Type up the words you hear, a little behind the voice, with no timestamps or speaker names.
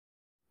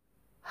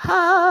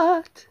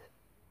Hot.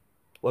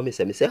 What me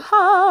say? Me say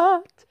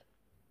hot.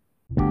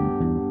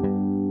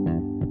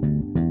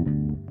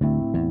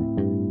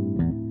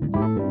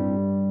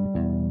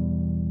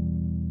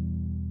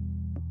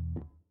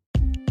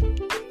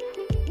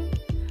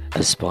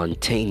 A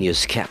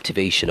spontaneous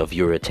captivation of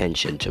your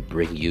attention to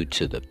bring you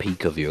to the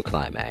peak of your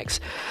climax.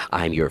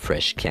 I'm your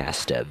fresh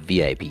caster,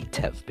 VIP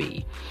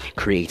TevB,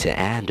 creator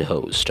and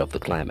host of the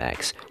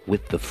climax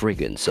with the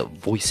fragrance of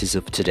Voices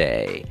of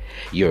Today,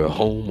 your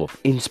home of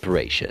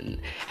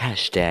inspiration.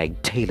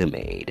 Hashtag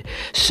tailor-made.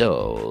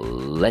 So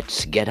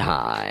let's get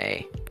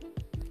high.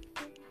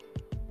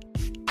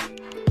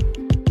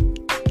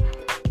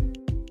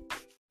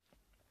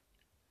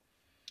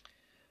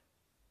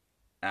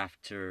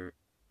 After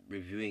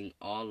reviewing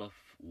all of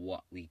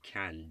what we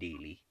can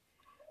daily,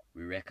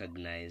 we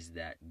recognize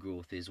that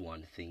growth is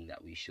one thing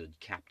that we should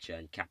capture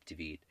and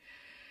captivate,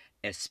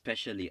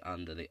 especially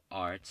under the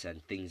arts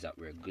and things that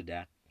we're good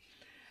at.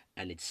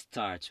 And it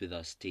starts with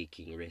us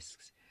taking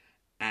risks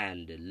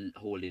and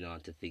holding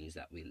on to things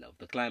that we love.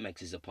 The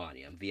climax is upon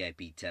you. I'm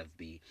VIP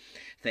TevB.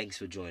 Thanks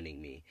for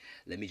joining me.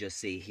 Let me just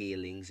say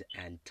hailings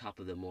and top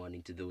of the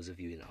morning to those of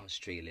you in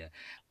Australia,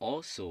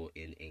 also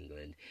in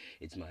England.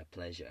 It's my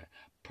pleasure.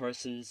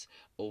 Persons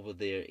over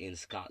there in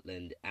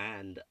Scotland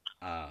and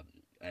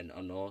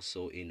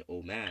also in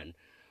Oman,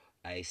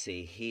 I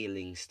say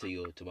hailings to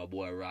you, to my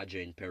boy Roger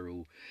in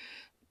Peru.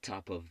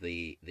 Top of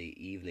the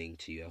evening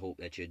to you. I hope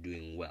that you're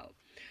doing well.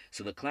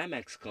 So the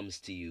climax comes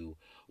to you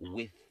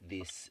with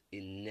this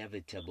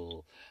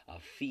inevitable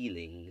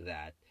feeling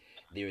that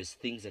there is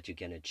things that you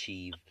can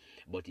achieve,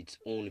 but it's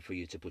only for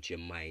you to put your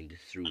mind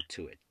through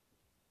to it.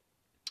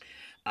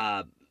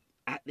 Uh,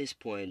 at this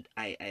point,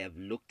 I have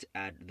looked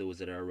at those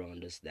that are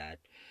around us that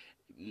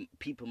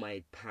people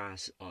might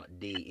pass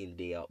day in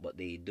day out, but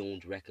they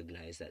don't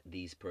recognize that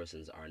these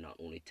persons are not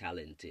only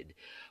talented,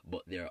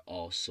 but they're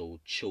also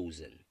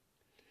chosen.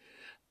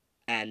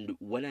 And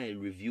when I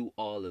review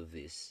all of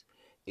this,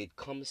 it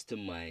comes to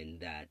mind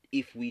that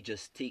if we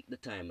just take the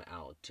time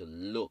out to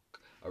look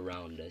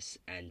around us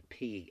and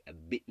pay a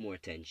bit more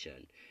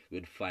attention,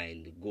 we'd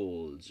find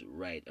goals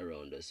right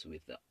around us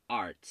with the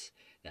arts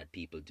that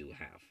people do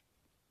have.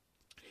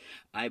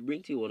 I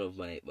bring to you one of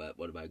my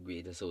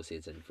great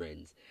associates and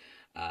friends.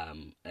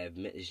 I've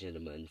met this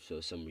gentleman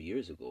for some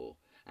years ago,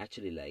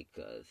 actually like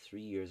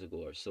 3 years ago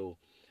or so,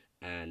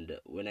 and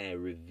when I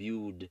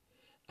reviewed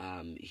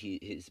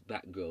his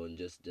background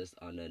just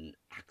on an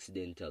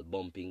accidental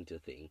bumping into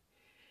thing,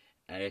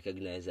 I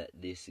recognized that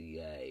this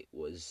guy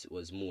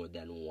was more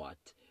than what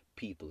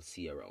people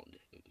see around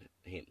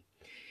him.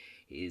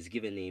 His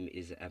given name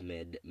is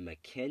Ahmed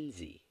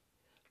Mackenzie,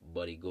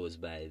 but he goes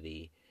by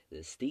the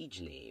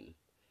stage name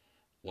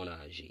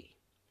Wonaji.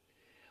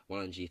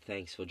 Wonaji,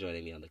 thanks for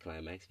joining me on the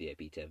Climax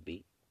VIP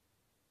TFB.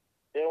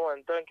 Yeah,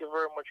 man, thank you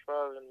very much for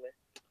having me.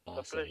 It's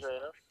a Awesome pleasure, you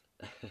know.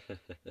 stuff.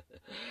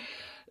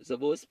 So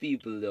most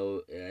people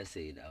though are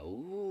saying,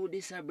 "Oh,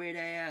 this a brother,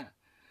 yeah."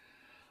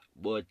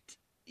 But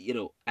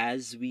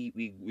as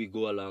we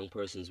go along,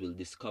 persons will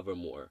discover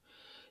more.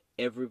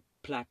 Every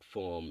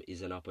platform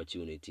is an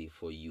opportunity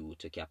for you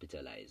to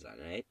capitalize on,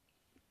 right?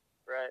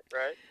 Right,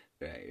 right.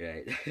 Right,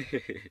 right.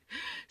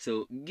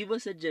 So give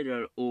us a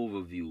general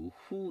overview.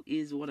 Who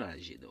is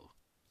Wanaji though?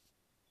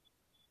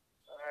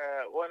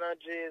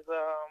 Wonaji is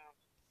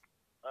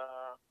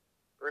uh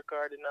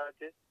recording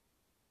artist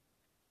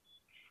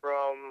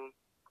from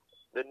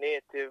the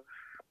native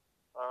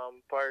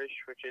parish,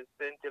 which is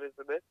Saint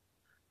Elizabeth.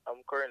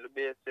 I'm currently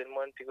based in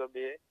Montego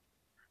Bay,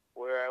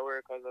 where I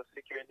work as a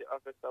security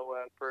officer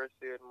while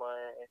pursuing my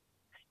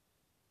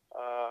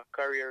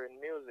career in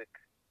music.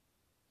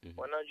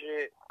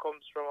 Wonaji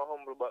comes from a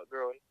humble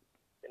background.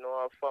 You know,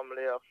 a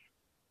family of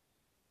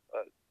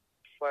uh,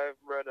 five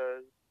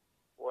brothers,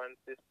 one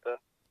sister.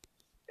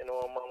 You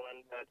know, mom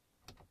and dad.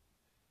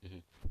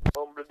 Mhm.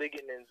 Humble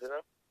beginnings, you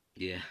know.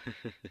 Yeah.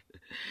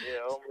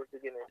 Yeah, humble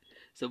beginnings.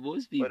 So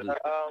most But people.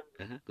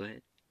 Go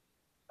ahead.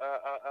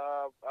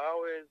 I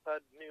always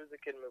had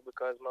music in me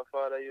because my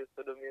father used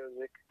to do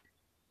music.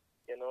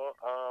 You know,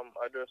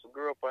 I just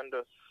grew up and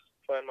just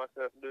find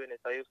myself doing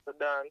it. I used to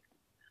dance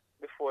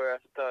before I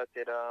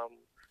started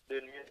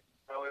doing music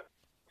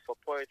for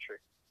poetry.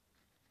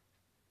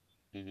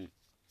 Hmm.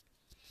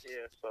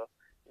 Yeah, so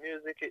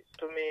music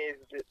to me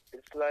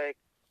it's like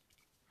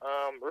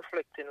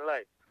reflecting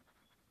life.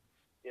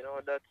 You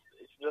know, that's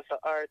it's just an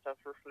art of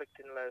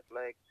reflecting life,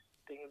 like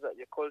things that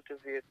you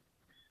cultivate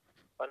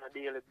on a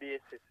daily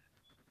basis.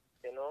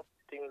 You know,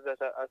 things that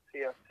I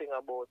see and sing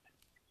about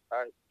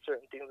are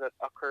certain things that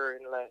occur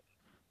in life.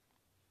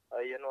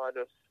 You know, I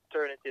just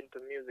turn it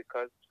into music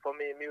because for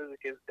me,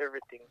 music is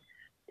everything.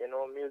 You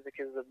know, music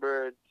is the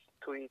birds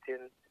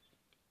tweeting,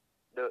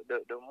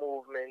 the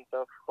movement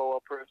of how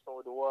a person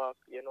would walk,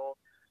 you know,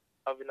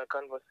 having a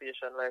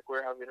conversation like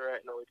we're having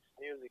right now. It's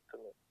music to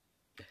me.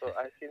 So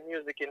I see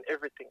music in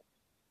everything.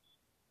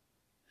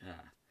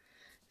 Ah,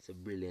 it's a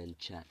brilliant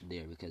chat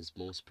there because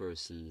most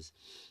persons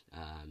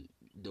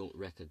don't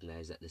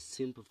recognize that the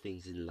simple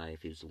things in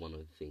life is one of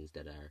the things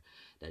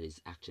that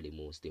is actually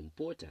most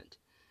important.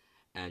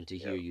 and to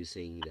hear Yeah. you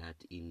saying that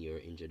in your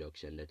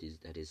introduction, that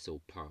is so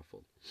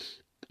powerful.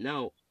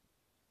 Now,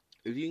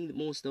 reviewing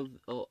most of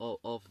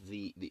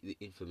the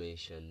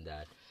information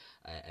that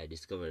I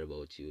discovered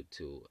about you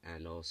too,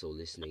 and also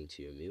listening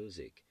to your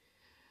music,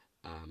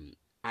 um,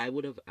 I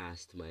would have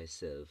asked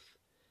myself,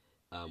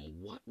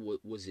 what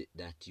was it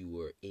that you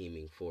were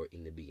aiming for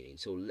in the beginning?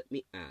 So let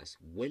me ask,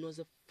 when was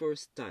the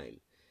first time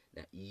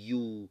that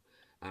you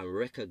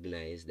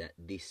recognized that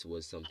this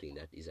was something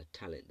that is a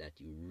talent that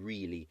you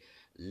really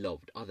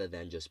loved, other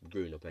than just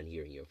growing up and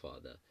hearing your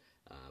father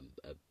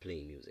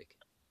playing music?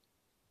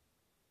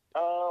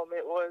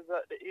 It was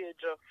at the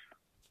age of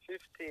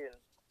 15,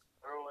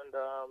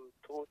 around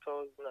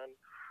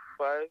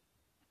 2005,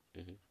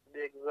 Hmm. to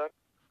be exact,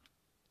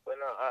 when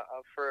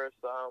I first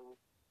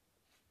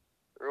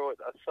wrote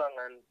a song,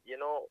 and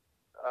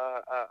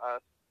I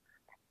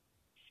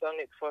sang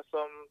it for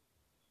some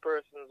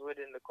persons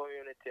within the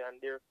community,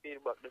 and their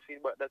feedback, the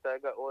feedback that I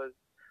got was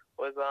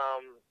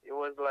it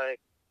was like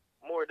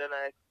more than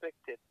I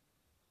expected,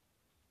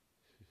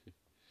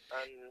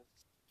 and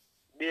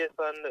based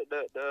on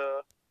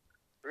the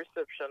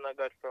reception I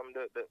got from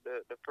the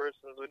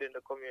persons within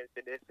the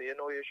community, they say,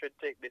 you should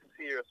take this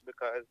serious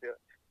because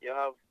you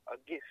have a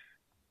gift,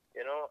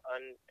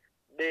 and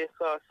they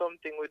saw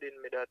something within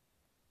me that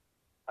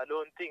I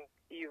don't think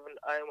even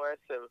I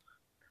myself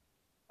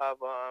have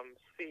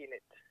seen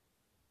it,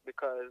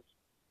 because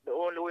the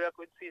only way I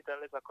could see it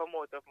unless I come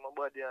out of my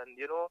body and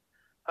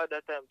had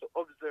that time to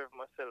observe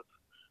myself.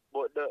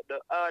 But the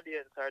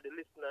audience or the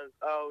listeners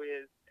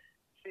always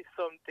see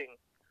something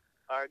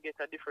or get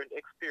a different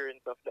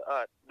experience of the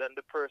art than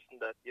the person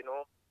that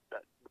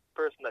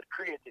person that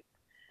created.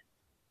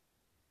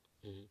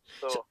 Hmm.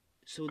 So, So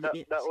so let that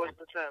me that ask was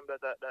you. the time that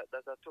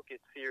I took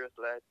it serious,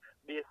 like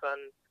based on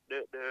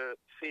the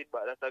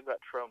feedback that I got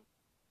from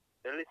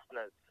the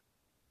listeners.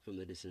 From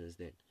the listeners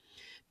then.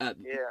 Uh,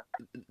 Yeah.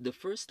 the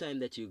first time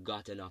that you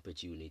got an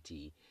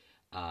opportunity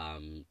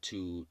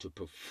to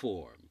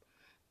perform,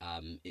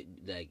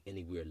 like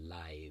anywhere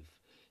live,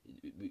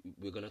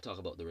 we're gonna talk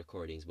about the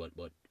recordings, but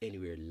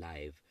anywhere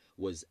live,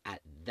 was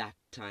at that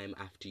time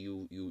after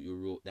you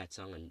wrote that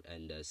song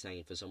and sang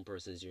it for some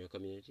persons in your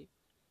community.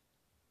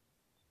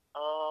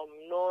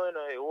 No,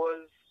 no, it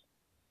was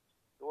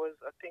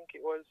I think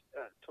it was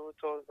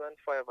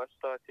 2005 I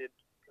started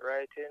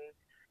writing.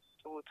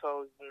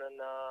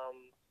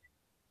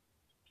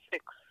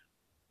 2006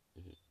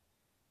 Hmm.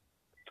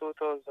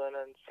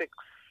 2006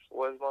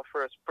 was my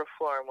first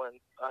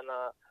performance on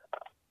a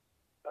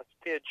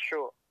stage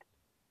show,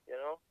 you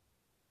know,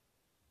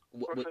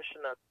 What?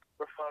 professional,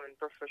 performing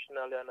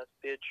professionally on a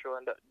stage show,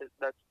 and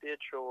that stage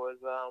show was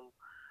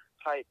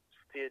hype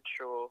stage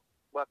show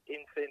back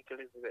in St.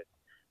 Elizabeth.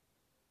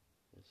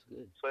 That's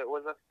good. So it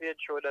was a stage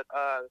show that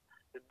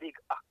the big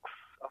acts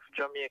of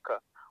Jamaica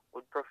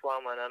would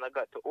perform on, and I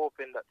got to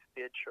open that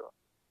stage show.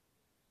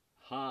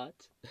 Hot.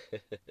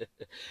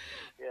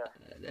 Yeah.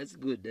 That's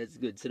good. That's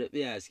good. So let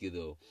me ask you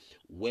though,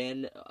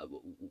 when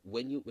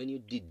you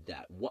did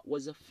that, what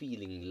was the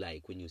feeling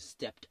like when you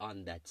stepped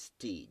on that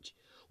stage?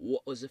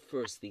 What was the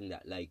first thing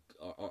that like,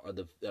 or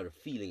the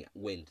feeling that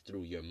went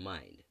through your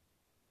mind?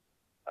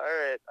 All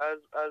right. As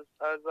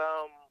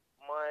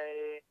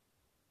my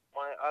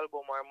my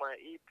album or my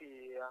EP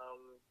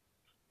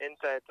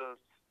entitled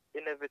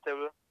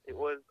Inevitable, it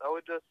was, I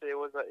would just say, it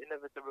was an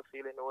inevitable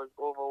feeling. It was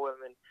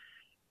overwhelming.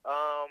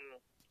 Um,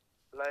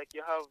 like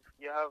you have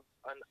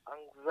an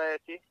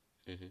anxiety,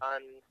 Hmm.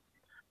 and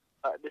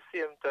at the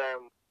same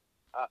time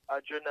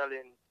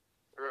adrenaline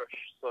rush.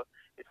 So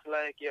it's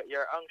like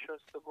you're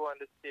anxious to go on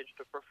the stage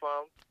to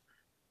perform.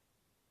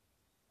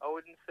 I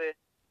wouldn't say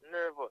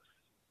nervous.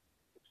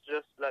 It's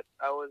just like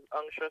I was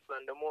anxious,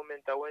 and the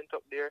moment I went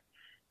up there,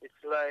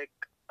 it's like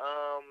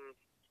um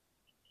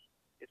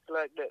it's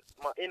like that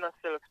my inner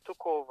self took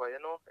over,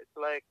 It's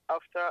like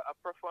after I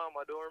perform,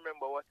 I don't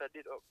remember what I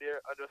did up there.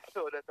 I just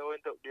know that I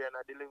went up there and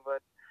I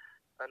delivered.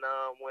 And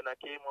when I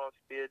came off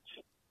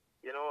stage,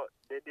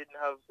 they didn't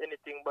have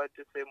anything bad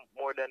to say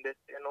more than this.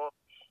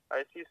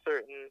 I see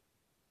certain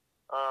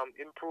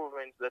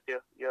improvements that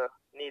you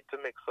need to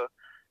make. So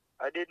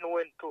I didn't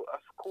went to a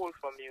school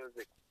for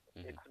music.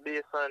 Hmm. It's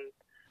based on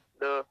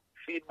the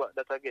feedback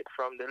that I get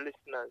from the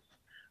listeners,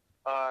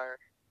 or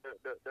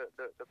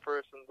the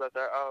persons that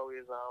are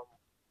always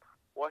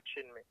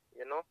watching me.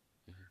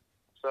 Hmm.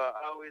 So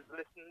I always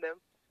listen them,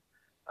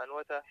 and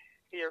what I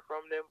hear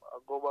from them, I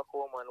go back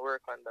home and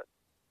work on that.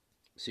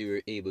 So you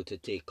were able to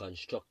take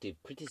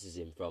constructive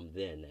criticism from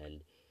then,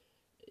 and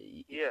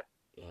Yeah,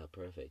 yeah,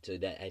 perfect. So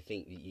that, I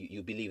think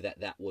you believe that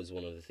that was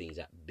one of the things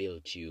that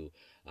built you,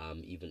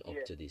 even up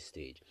yeah, to this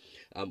stage.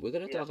 We're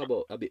gonna yeah. talk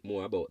about a bit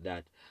more about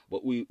that,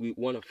 but we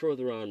want to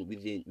further on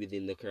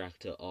within the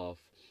character of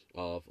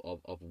of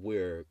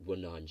where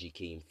Wonaji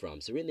came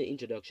from. So in the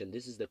introduction,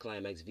 this is the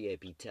Climax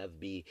VIP. Tev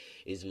B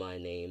is my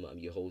name. I'm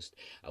your host.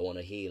 I want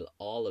to hail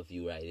all of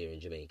you right here in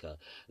Jamaica,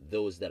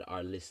 those that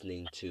are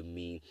listening to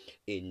me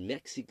in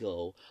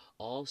Mexico,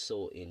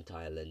 also in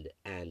Thailand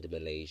and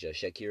Malaysia.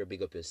 Shakira,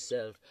 big up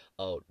yourself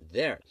out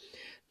there.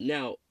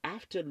 Now,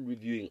 after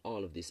reviewing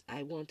all of this,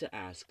 I want to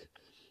ask,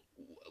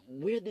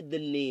 where did the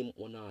name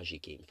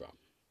Wonaji came from?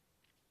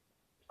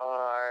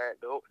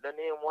 The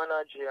name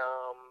Wonaji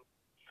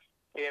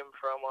came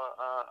from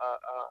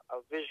a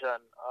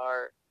vision,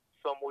 or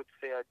some would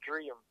say a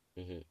dream.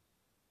 Mm-hmm.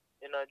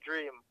 In a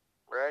dream,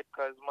 right?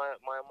 Because my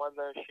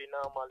mother, she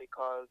normally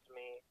calls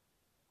me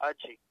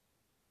Aji.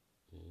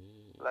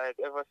 Mm. Like,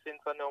 ever since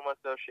I know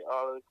myself, she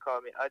always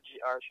called me Aji,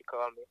 or she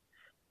called me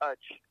Aj.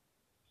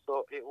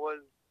 So it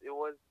was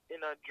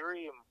in a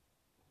dream.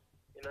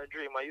 In a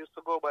dream, I used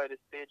to go by the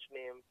stage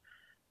name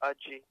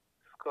Aji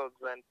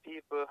Scuggs, and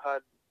people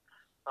had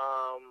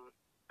um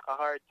a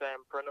hard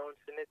time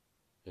pronouncing it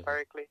Mm-hmm.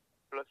 correctly,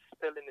 plus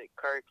spelling it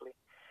correctly.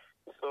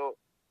 So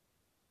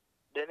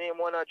the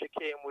name Wonaji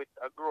came with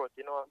a growth,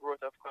 a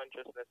growth of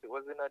consciousness. It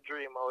was in a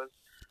dream. I was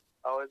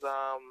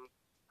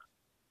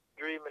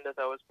dreaming that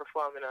I was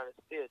performing on a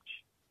stage,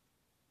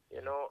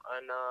 and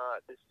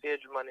the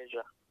stage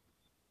manager,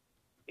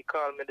 he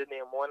called me the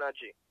name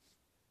Wonaji,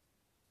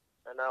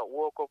 and I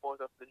woke up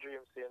out of the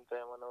dream same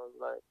time, and I was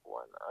like,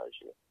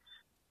 Wonaji,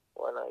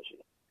 Wonaji.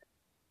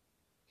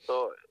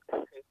 So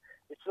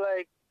it's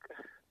like,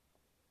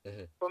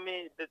 Uh-huh. for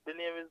me, the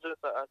name is just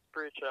a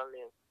spiritual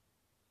name.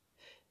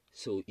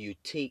 So you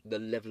take the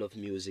level of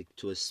music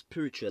to a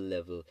spiritual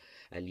level,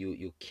 and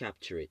you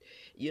capture it.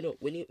 You know,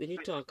 when you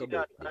talk Yeah,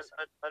 about and, this.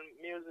 and, and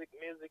music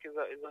is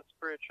a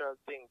spiritual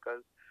thing,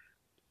 because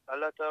a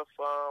lot of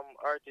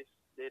artists,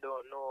 they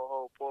don't know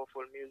how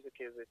powerful music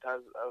is. It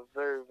has a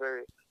very,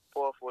 very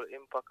powerful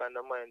impact on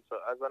the mind. So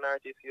as an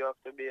artist, you have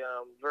to be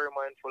very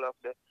mindful of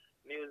the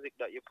music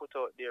that you put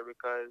out there,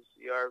 because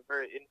you are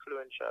very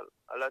influential.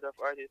 A lot of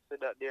artists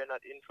say that they're not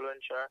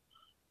influential.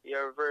 You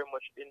are very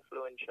much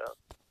influential.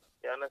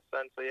 You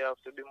understand? So you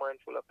have to be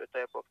mindful of the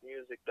type of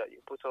music that you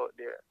put out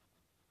there.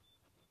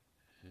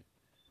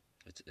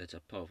 It's a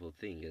powerful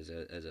thing.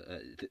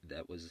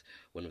 That was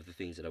one of the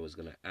things that I was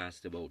gonna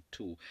ask about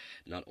too.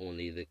 Not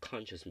only the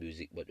conscious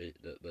music, but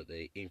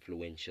the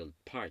influential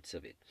parts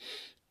of it.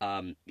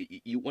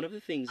 You one of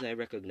the things I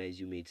recognize,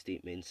 you made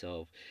statements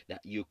of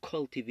that you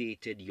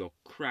cultivated your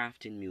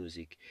craft in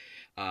music,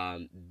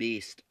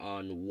 based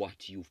on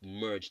what you've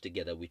merged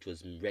together, which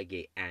was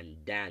reggae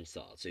and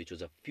dancehall. So it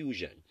was a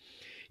fusion.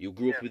 You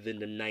grew up Yeah. within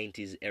the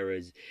 90s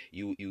eras.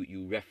 You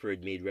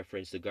made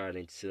reference to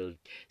Garland Silk,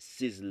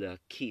 Sizzler,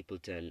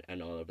 Capleton,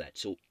 and all of that.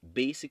 So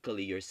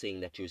basically, you're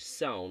saying that your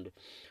sound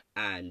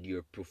and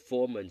your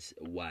performance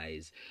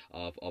wise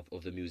of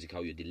the music,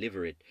 how you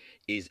deliver it,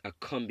 is a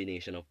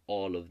combination of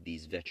all of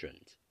these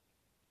veterans.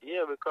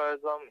 Yeah, because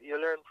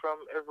you learn from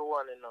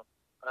everyone.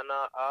 And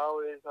I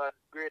always had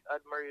great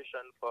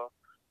admiration for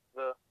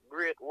the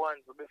great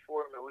ones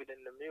before me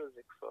within the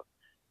music. So,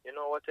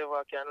 whatever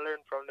I can learn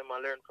from them, I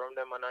learn from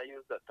them, and I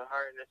use that to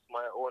harness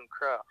my own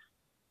craft.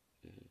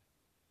 Mhm.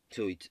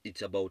 So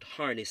it's about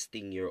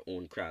harnessing your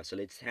own craft. So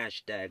let's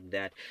hashtag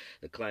that.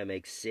 The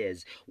climax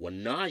says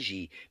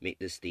Wanaji make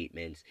the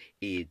statements.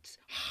 It's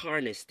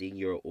harnessing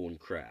your own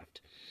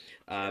craft.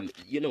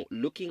 Yeah.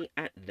 Looking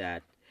at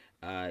that,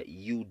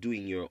 you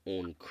doing your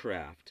own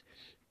craft.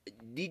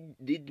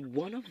 Did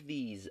one of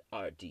these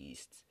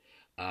artists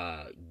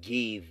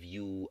gave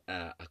you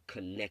a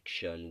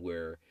connection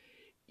where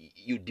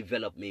you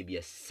develop maybe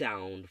a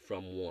sound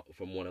from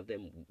one of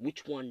them?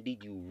 Which one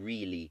did you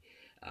really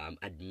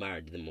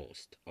admired the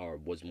most, or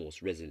was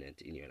most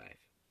resonant in your life?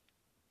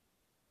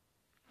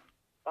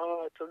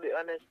 To be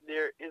honest,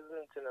 there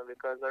isn't,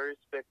 because I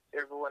respect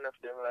every one of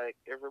them. Like,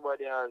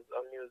 everybody has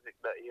a music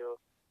that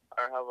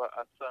or have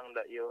a song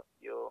that you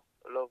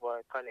love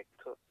or connect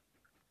to.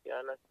 You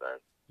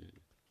understand? Mm.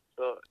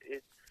 So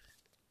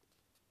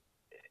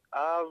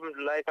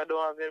I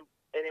don't have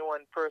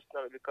anyone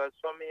personal, because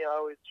for me, I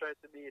always try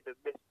to be the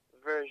best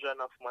version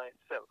of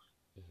myself.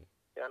 Mhm.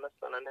 You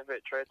understand? I never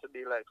try to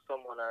be like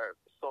someone or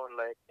sound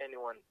like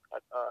anyone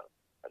at all.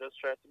 I just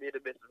try to be the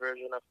best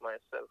version of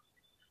myself.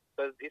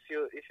 Because if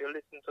you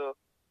listen to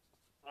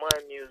my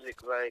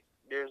music, like,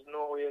 there's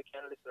no way you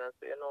can listen and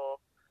say,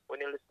 when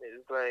you listen,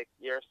 it's like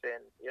you're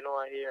saying,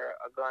 I hear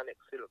a Garnet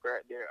Silk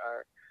right there,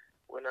 or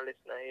when I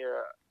listen, I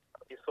hear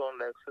you sound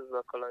like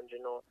Sizzla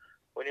Kalonji.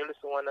 When you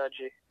listen to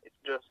Wonaji,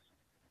 it's just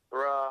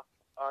raw,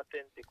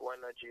 authentic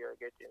Wonaji you're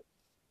getting.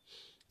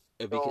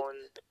 Because,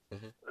 Sound,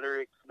 uh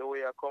lyrics, the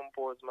way I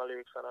compose my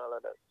lyrics and all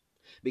of that.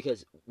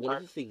 because one of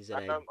And the things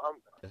that and I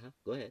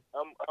go ahead.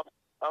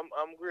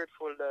 I'm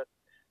grateful that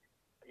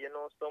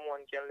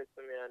someone can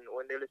listen to me, and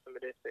when they listen to me,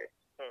 they say,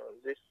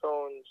 this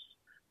sounds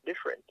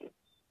different.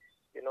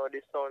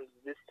 This sounds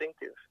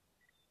distinctive.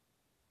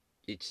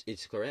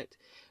 It's correct.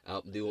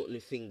 The only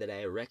thing that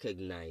I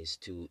recognize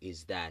too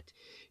is that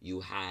you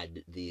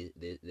had the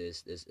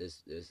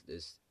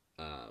this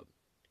uh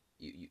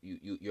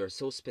you're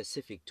so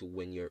specific to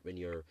when you're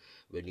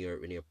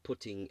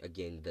putting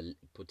against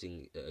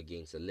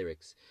the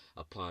lyrics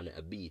upon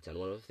a beat. And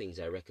one of the things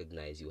I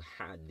recognize, you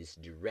had this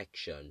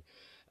direction,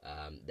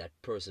 that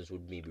persons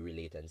would maybe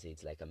relate and say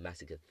it's like a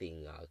massacre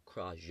thing,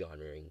 cross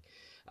genring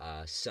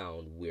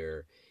sound,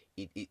 where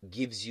it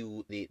gives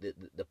you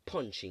the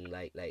punching,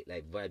 like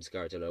Vibes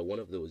Cartel or one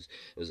of those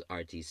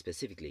artists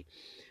specifically.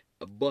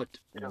 But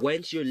Yeah.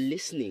 once you're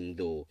listening,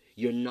 though,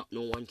 you're not.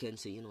 No one can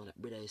say,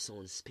 that brother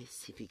sounds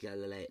specifically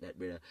like that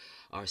brother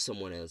or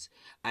someone else.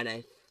 And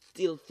I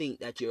still think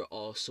that you're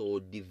also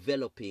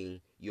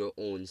developing your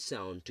own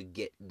sound to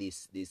get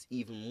this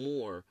even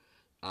more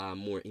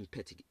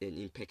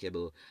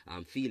impeccable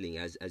feeling,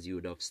 as you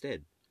would have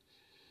said.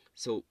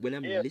 So when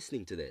I'm Yeah,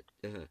 listening to that,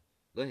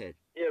 go ahead.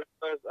 yeah,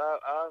 because I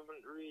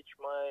haven't reached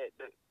my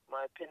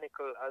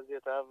pinnacle as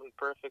yet. I haven't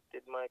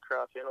perfected my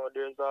craft.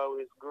 There's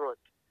always growth.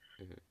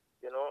 Mhm.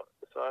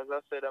 So as I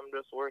said, I'm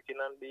just working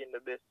on being the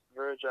best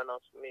version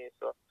of me.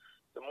 So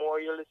the more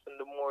you listen,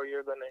 the more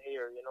you're gonna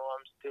hear.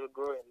 I'm still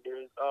growing. There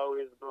is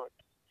always growth.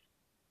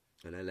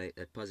 And I like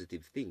that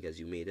positive thing, as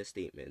you made a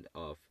statement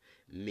of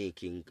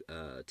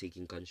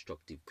taking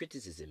constructive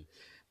criticism.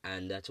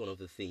 And that's one of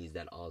the things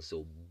that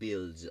also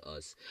builds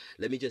us.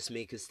 Let me just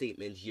make a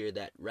statement here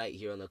that right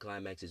here on the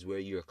Climax is where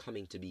you're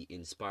coming to be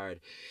inspired.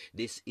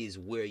 This is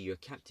where you're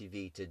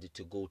captivated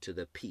to go to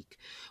the peak.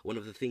 One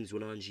of the things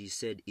Wonaji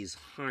said is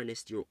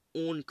harness your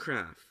own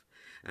craft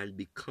and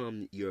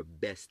become your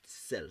best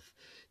self.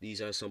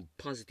 These are some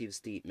positive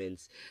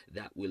statements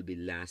that will be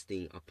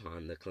lasting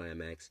upon the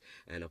Climax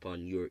and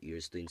upon your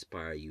ears to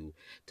inspire you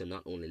to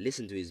not only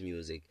listen to his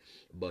music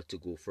but to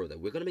go further.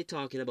 We're going to be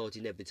talking about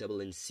Inevitable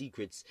and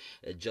Secrets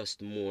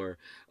just more,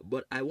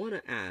 but I want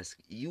to ask,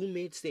 you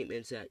made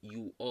statements that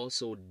you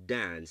also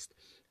danced,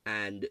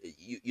 and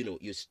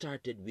you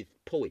started with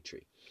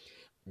poetry.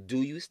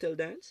 Do you still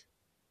dance?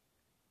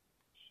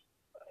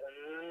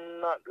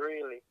 Not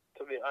really,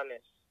 to be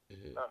honest.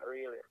 Mm-hmm. Not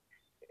really,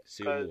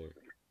 Say because more.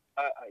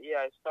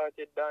 I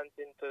started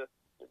dancing to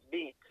the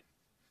beat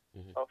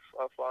Mm-hmm. of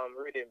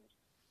rhythms.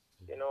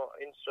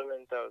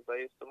 Instrumentals.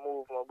 I used to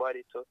move my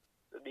body to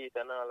the beat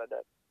and all of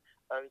that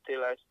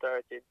until I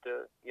started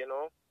to,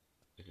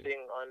 Mm-hmm.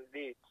 sing on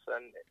beats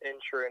and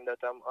ensuring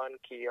that I'm on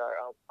key or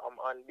I'm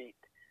on beat.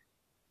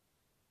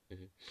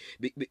 Mm-hmm.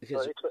 So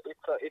Because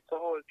it's a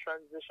whole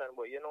transition,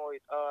 but it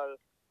all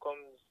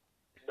comes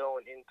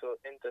down into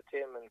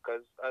entertainment.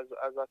 Because as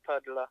a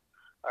toddler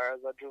or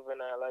as a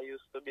juvenile, I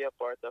used to be a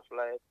part of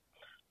like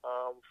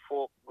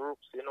folk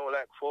groups,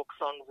 like folk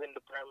songs in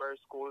the primary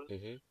schools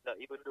mm-hmm. that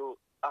you would do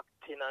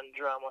acting and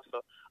drama.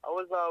 So I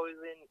was always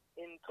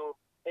into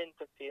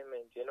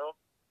entertainment.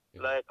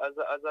 Mm-hmm. Like as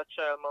a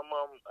child, my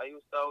mom, I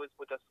used to always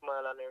put a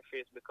smile on her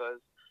face because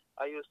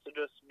I used to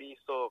just be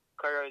so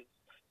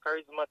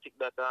charismatic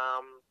that I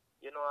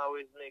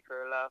always make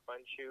her laugh, and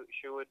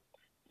she would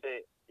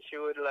say, she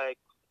would like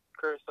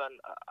curse and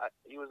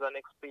use an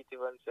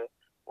expletive and say,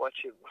 "Watch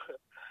him,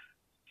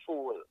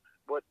 fool."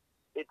 But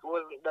it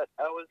wasn't that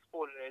I was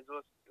fooling her. It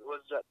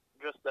was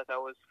just that I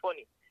was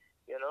funny,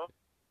 you know.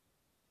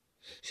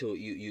 So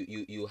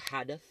you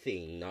had a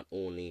thing, not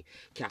only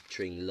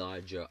capturing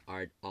larger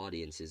art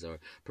audiences or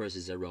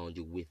persons around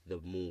you with the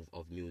move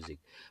of music,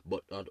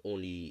 but not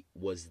only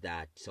was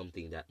that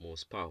something that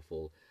most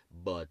powerful,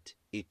 but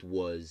it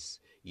was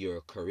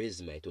your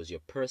charisma, it was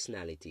your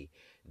personality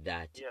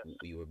that Yes,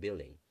 you were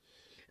building.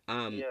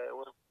 Um, yeah, it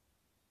was.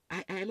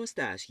 I must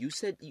ask. You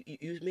said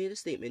you made a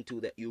statement too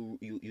that you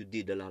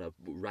did a lot of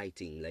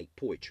writing, like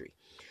poetry.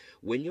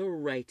 When you're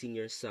writing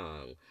your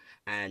song,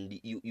 and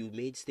you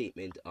made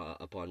statement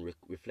upon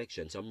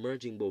reflection, so I'm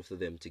merging both of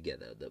them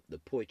together, the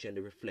poetry and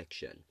the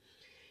reflection.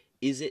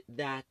 Is it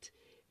that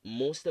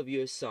most of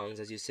your songs,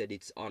 as you said,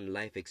 it's on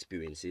life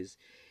experiences?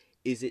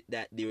 Is it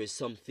that there is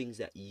some things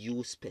that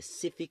you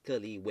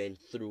specifically went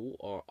through,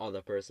 or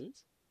other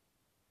persons?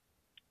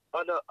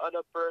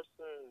 Other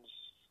persons.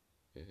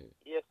 Hmm.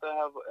 Yes, I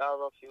have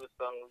a few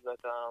songs that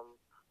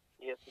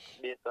yes,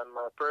 it's based on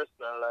my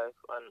personal life,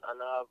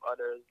 and I have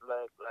others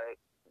like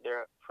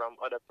they're from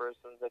other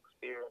person's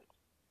experience,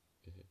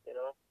 you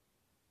know.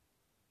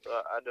 So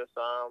I just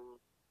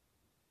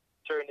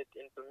turn it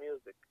into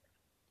music.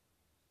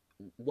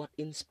 What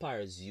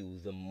inspires you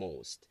the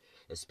most,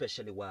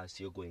 especially whilst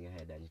you're going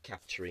ahead and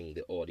capturing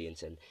the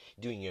audience and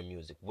doing your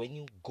music? When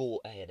you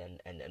go ahead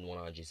and one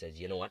artist says,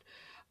 you know what,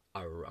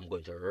 I'm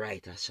going to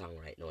write a song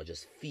right now,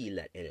 just feel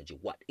that energy.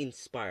 What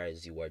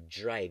inspires you or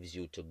drives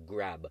you to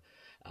grab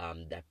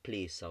that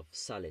place of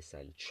solace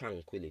and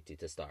tranquility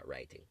to start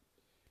writing?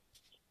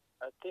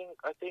 I think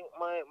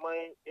my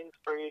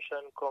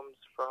inspiration comes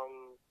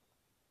from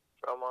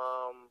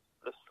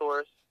the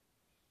source,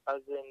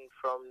 as in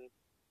from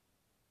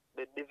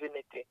the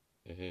divinity.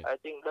 Mm-hmm. I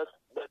think that's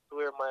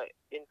where my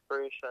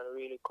inspiration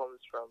really comes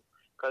from.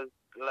 Cause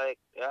like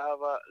I have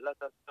a lot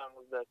of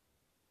songs that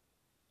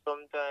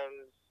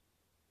sometimes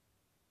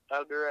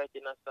I'll be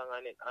writing a song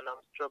and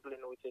I'm struggling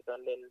with it,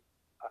 and then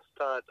I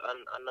start on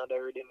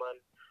another rhythm, and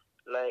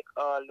like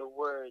all the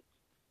words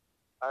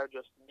are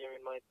just there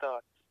in my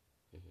thoughts.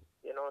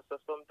 So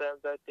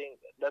sometimes I think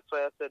that's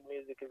why I said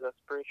music is a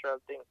spiritual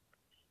thing.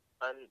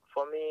 And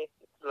for me,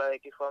 it's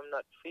like if I'm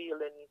not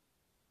feeling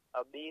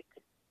a beat,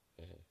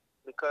 Mhm.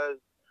 because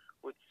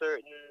with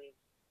certain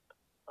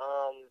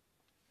um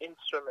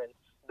instruments,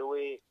 the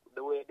way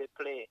they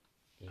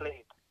Mhm. play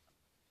it,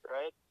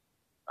 right?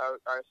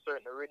 Are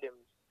certain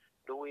rhythms,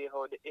 the way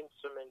how the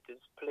instrument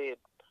is played,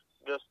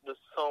 just the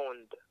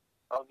sound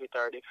of it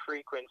or the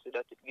frequency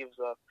that it gives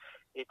off,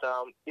 it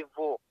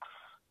evokes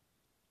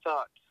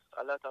thoughts,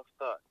 a lot of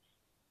thoughts.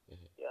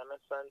 Mhm. You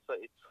understand? So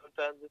it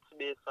sometimes it's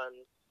based on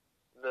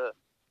the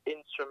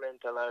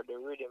instrumental or the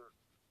rhythm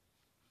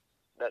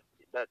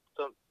that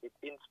some it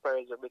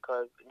inspires you,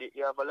 because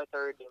you have a lot of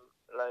rhythm.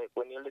 Like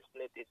when you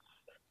listen it, it's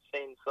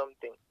saying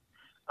something.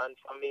 And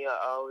for me, I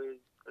always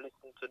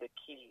listen to the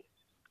key,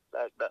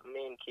 like that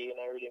main key in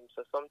a rhythm.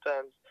 So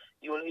sometimes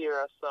you'll hear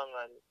a song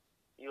and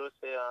you'll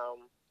say,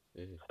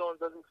 Mhm.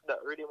 sounds as if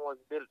that rhythm was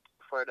built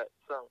for that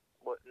song,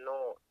 but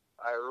no,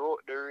 I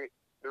wrote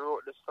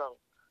the song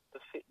to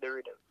fit the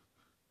rhythm.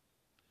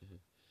 Mhm.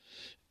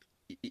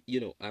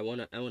 I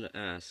wanna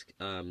ask,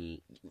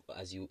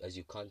 as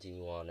you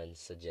continue on and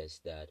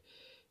suggest that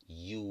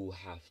you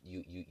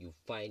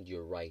find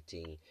your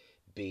writing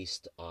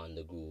based on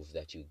the groove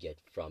that you get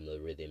from the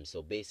rhythm.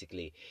 So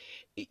basically,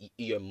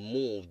 you're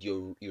moved.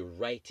 You're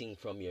writing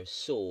from your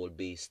soul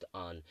based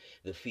on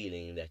the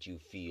feeling that you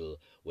feel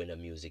when a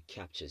music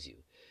captures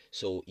you.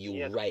 So you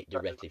Yes, write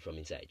because, directly from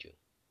inside you.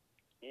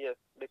 yes,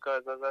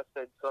 because as I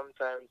said,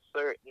 sometimes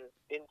certain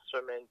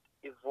instrument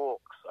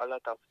evokes a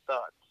lot of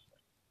thoughts,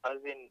 as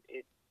in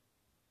it,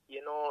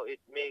 it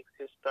makes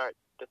you start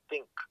to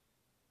think.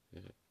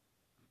 Mhm.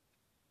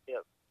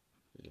 Yeah.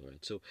 All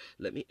right. So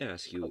let me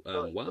ask So you. so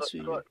so Whilst so, we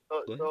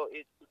so, go so ahead.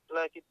 it's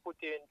like it put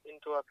you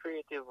into a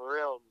creative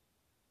realm.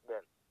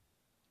 Then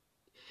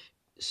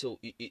So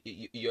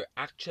you're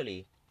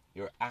actually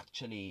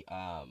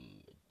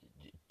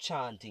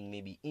chanting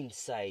maybe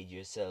inside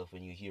yourself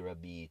when you hear a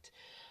beat,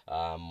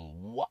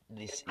 what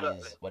this exactly.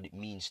 is, what it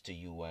means to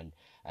you, and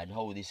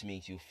how this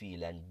makes you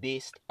feel, and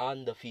based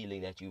on the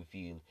feeling that you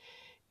feel,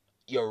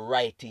 your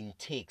writing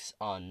takes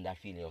on that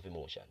feeling of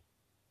emotion.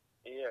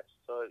 Yes.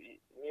 So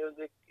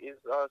music is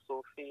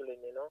also feeling.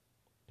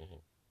 Mhm.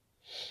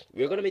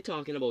 We're gonna Yeah. be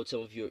talking about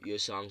some of your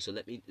songs, so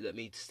let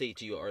me state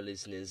to you, our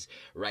listeners,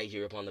 right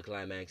here upon the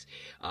climax.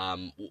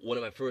 One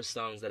of my first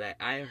songs that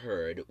I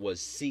heard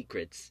was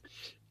Secrets.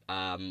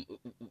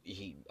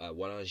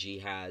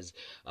 Wonaji has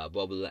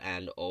Bubble,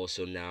 and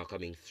also now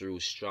coming through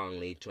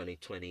strongly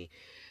 2020,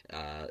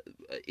 uh,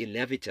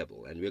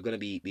 Inevitable, and we're going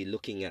to be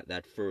looking at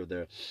that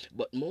further.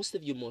 But most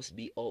of you must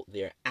be out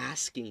there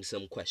asking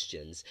some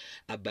questions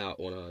about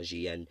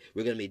Wonaji, and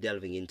we're going to be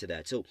delving into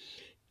that. So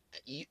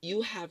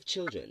you have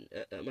children,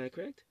 am I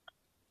correct?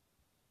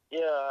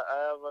 Yeah,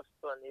 I have a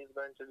son. He's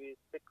going to be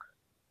 6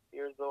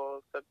 years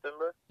old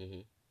September.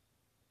 Hmm.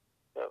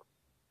 Yeah.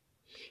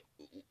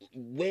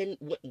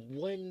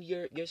 When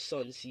your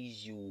son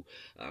sees you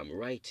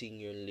writing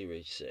your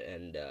lyrics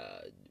and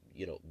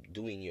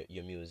doing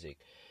your music,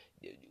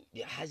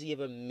 has he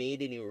ever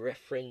made any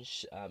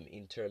reference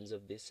in terms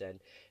of this, and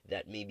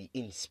that maybe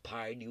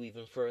inspired you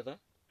even further?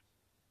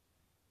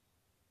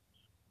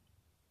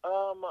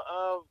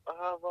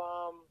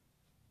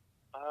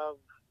 I have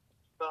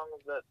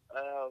songs that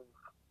I have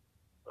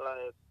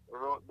like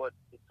wrote, but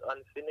it's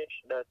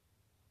unfinished. That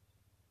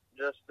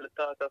just the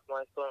thought of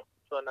my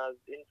son has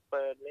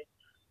inspired me.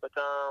 But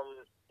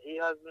he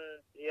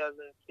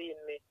hasn't seen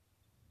me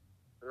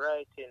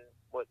writing,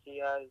 but he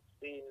has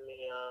seen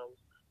me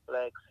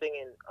like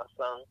singing a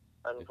song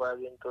and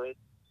vibing to it.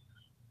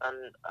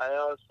 And I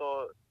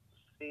also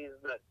sees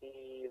that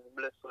he is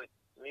blessed with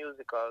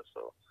music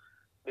also,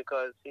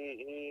 because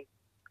he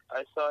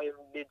I saw him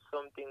did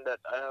something that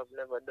I have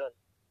never done,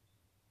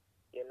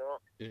 you know,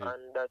 Hmm.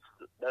 and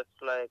that's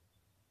like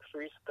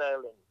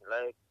freestyling.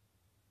 Like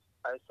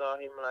I saw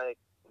him like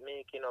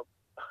making up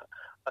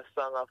a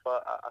song of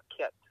a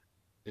cat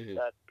Hmm.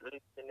 that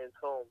lives in his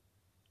home,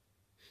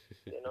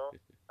 you know,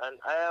 and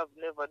I have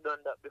never done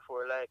that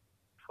before. Like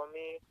for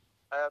me,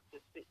 I have to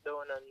sit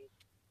down and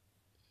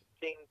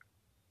think,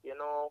 you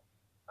know,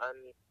 and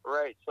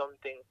write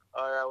something,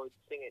 or I would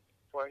sing it.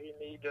 For him,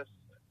 he just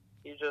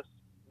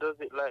does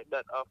it like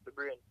that off the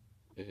brain.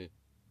 Hmm.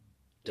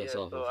 Just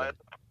Yeah, off so of I that.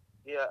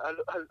 yeah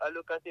I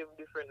look at him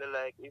differently.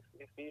 Like if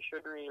he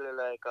should really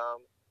like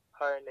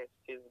harness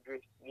his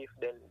gift,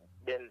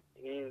 then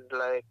he's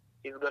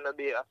gonna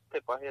be a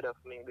step ahead of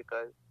me,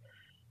 because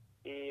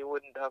he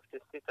wouldn't have to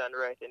sit and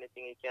write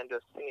anything. He can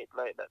just sing it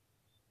like that.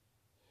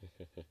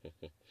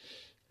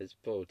 It's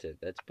potent.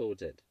 That's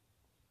potent.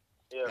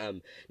 Yeah.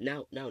 Um,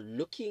 now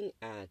looking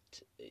at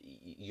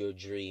your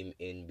dream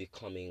in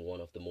becoming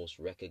one of the most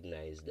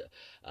recognized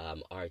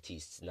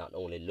artists, not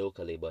only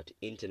locally but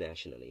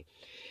internationally,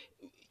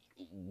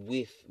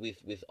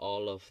 with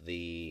all of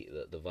the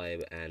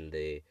vibe and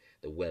the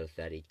wealth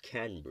that it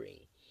can bring.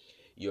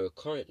 You're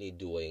currently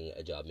doing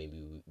a job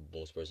maybe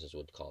most persons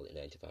would call it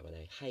 9 to 5, and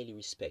I highly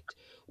respect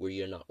where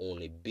you're not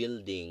only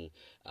building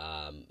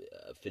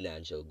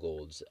financial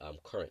goals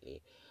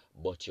currently,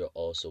 but you're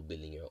also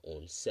building your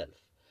own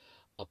self.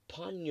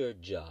 Upon your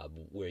job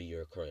where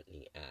you're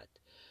currently at,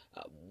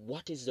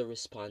 what is the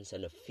response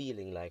and the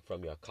feeling like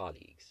from your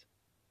colleagues?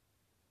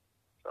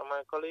 From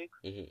my colleagues,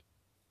 Hmm.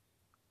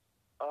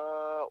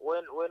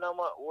 when I'm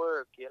at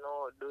work,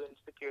 doing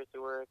security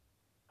work,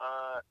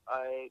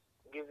 I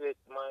give it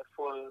my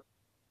full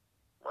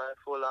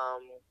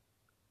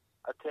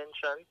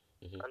attention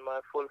Hmm. and my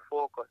full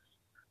focus.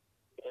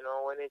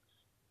 When it's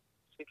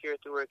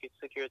security work, it's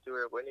security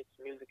work. When it's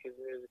music, it's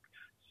music.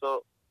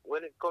 So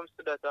when it comes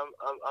to that,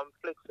 I'm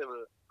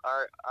flexible.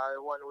 Or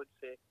one would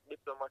say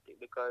diplomatic,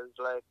 because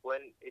like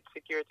when it's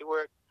security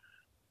work,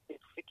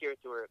 it's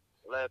security work.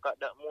 Like at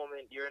that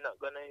moment, you're not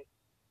gonna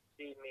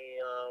see me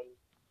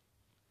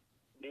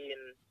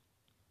being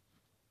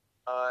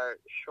or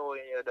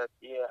showing you that,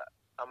 yeah,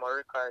 I'm a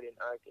recording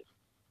artist.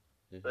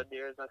 So Hmm.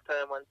 there's a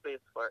time and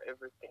place for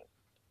everything,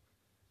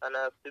 and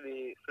I have to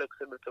be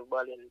flexible to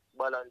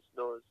balance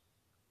those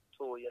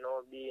two.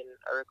 Being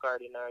a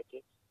recording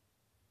artist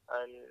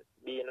and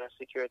being a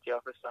security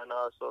officer, and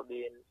also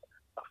being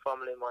a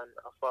family man,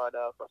 a father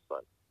of a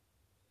son.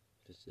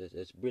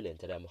 It's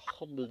brilliant, and I'm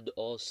humbled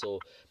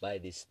also by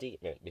this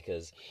statement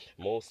because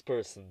most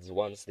persons,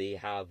 once they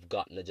have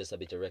gotten just a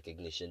bit of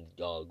recognition,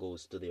 it all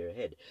goes to their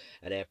head.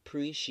 And I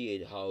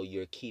appreciate how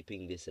you're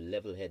keeping this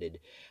level headed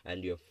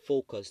and you're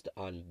focused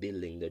on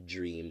building the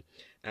dream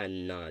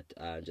and not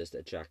just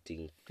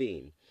attracting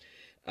fame.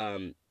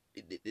 Um,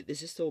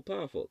 this is so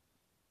powerful.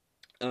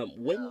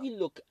 When Yeah. we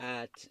look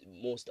at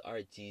most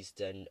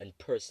artists and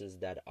persons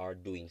that are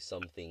doing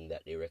something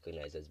that they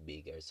recognize as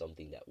big or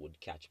something that would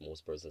catch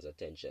most persons'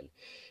 attention,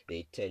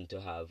 they tend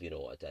to have,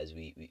 what, as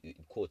we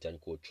quote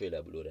unquote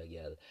trailer below the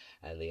girl,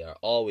 and they are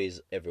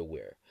always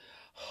everywhere.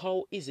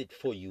 How is it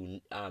for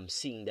you,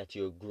 seeing that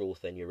your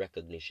growth and your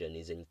recognition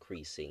is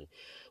increasing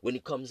when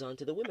it comes on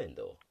to the women,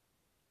 though?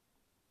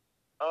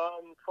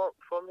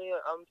 For me,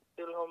 I'm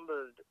still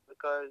humbled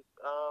because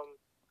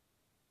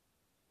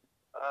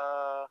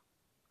uh,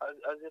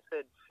 as you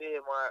said,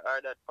 fame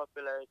or that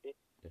popularity.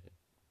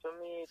 To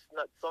me, it's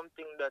not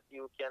something that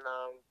you can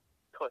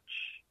touch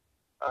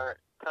or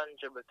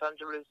tangible.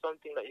 Tangible is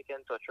something that you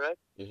can touch, right?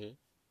 Mm-hmm.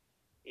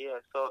 Yeah.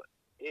 So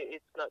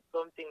it's not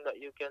something that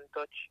you can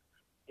touch.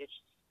 It's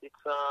it's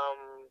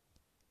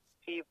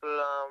people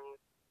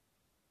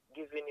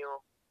giving you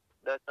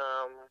that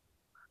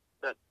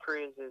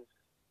praises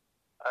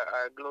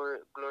are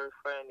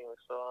glorifying you.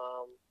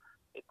 So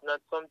it's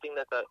not something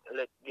that I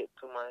let get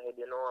to my head.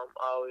 I'm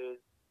always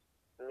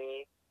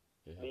me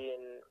Mm-hmm.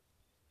 being,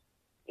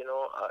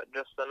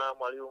 just a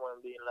normal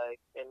human being like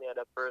any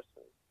other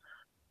person.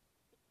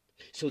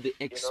 So the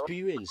You know.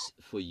 experience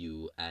for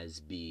you as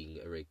being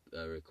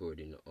a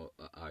recording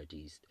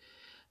artist,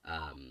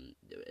 and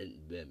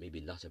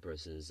maybe lots of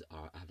persons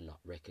have not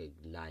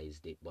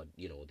recognized it, but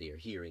they're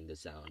hearing the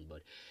sound,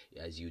 but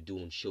as you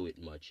don't show it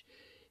much,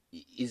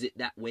 is it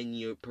that when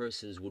your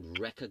persons would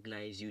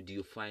recognize you, do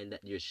you find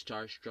that you're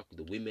starstruck,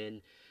 the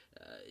women,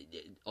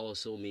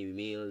 also maybe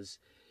males?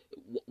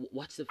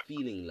 What's the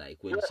feeling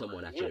like when Yeah,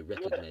 someone yeah, actually yeah,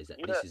 recognizes that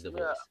yeah, this is the yeah.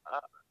 voice?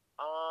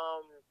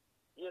 Um,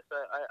 yes,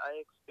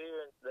 I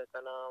experienced that,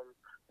 and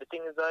the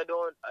thing is, I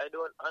don't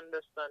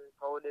understand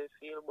how they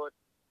feel, but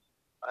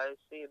I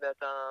see that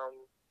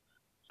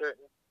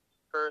certain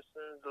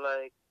persons,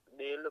 like,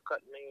 they look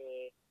at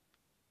me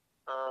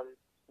um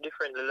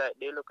differently. Like,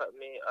 they look at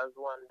me as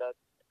one that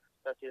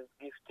is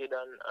gifted,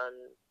 and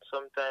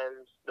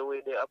sometimes the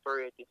way they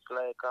operate, it's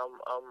like I'm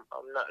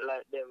not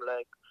like them.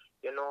 Like,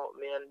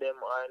 me and them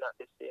are not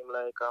the same.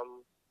 Like,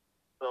 I'm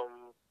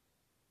some,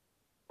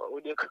 what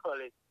would you call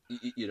it?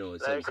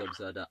 Some Like, some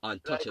sort of like,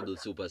 untouchable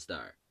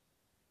superstar.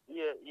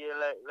 yeah, yeah,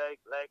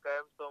 like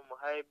I'm some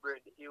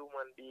hybrid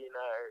human being,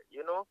 or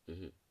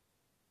Hmm.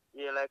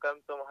 yeah, like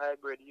I'm some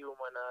hybrid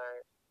human, or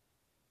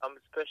I'm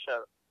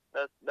special.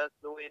 That's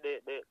the way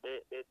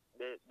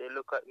they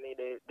look at me.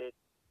 They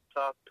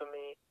talk to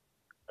me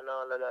and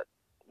all of that.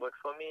 But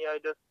for me, I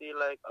just feel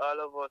like all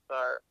of us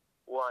are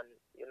one.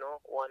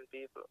 One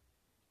people.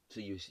 So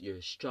you're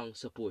a strong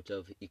supporter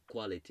of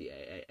equality.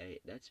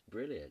 That's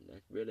brilliant.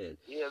 That's brilliant.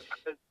 Yeah,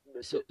 because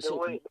the, So the, the so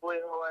way the way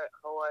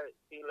how I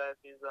see life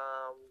is,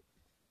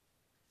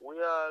 we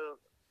all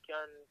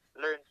can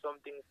learn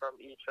something from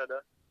each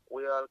other.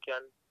 We all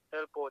can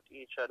help out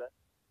each other.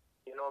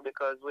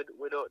 Because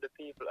without the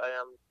people, I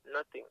am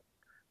nothing.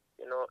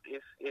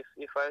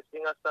 If I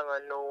sing a song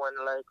and no one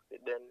likes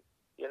it, then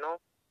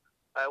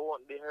I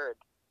won't be heard.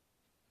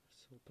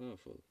 so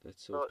powerful.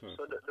 That's so So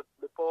powerful.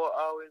 the power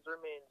always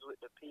remains with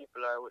the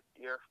people, or with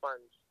your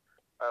fans,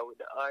 or with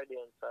the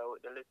audience, or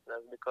with the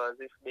listeners. Because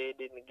if they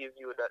didn't give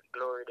you that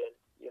glory, then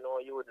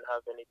you wouldn't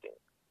have anything.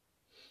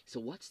 So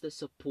what's the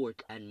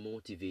support and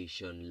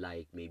motivation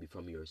like maybe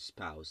from your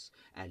spouse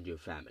and your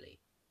family?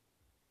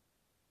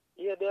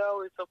 Yeah, they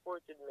always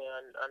supported me,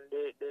 and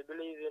they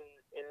believe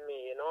in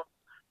me.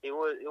 It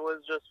was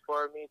just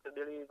for me to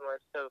believe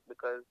myself,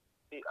 because,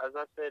 see, as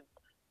I said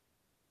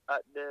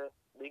at the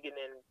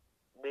beginning,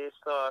 they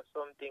saw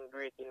something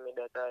great in me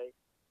that I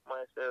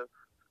myself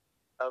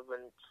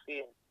haven't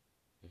seen.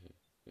 Hmm.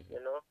 Hmm.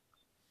 You know.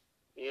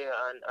 Yeah,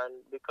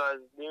 and because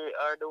they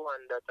are the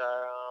one that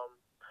are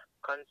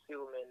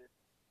consuming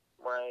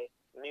my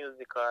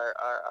music or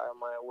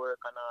my work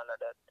and all of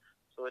that.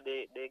 So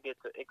they get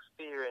to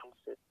experience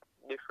it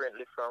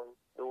differently from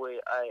the way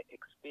I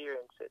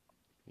experience it.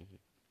 Hmm.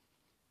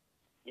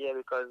 Yeah,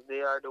 because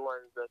they are the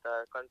ones that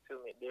are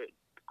consuming. They're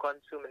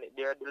consuming it.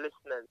 They are the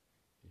listeners.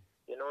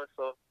 You know,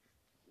 so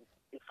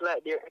it's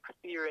like they're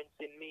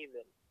experiencing me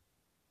then.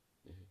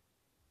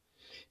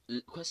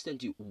 Question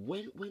to you: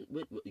 when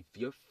if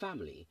your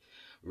family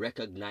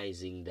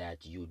recognizing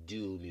that you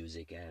do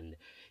music and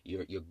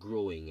you're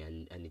growing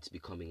and it's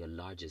becoming a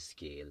larger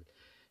scale,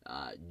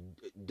 uh,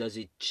 does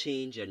it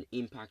change and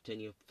impact on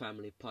your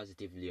family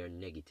positively or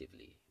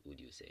negatively? Would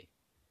you say?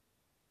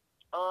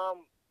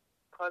 Um,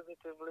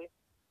 Positively,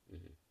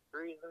 Hmm.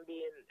 reason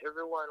being,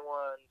 everyone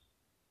wants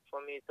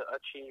for me to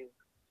achieve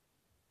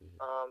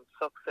Hmm.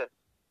 success.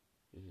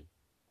 Hmm.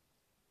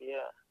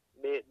 Yeah,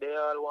 they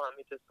all want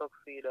me to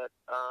succeed at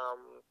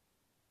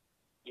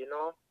you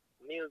know,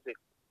 music.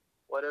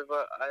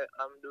 Whatever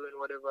I'm doing,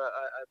 whatever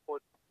I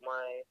put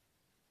my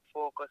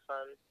focus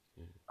on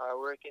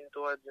working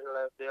towards in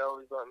life, they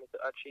always want me to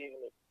achieve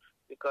it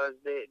because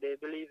they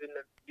believe in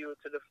it due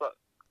to the fact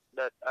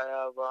that I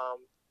have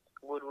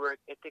good work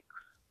ethics,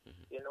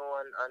 Hmm. you know,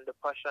 and the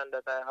passion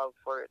that I have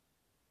for it.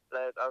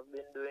 Like I've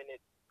been doing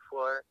it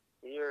for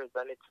years,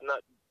 and it's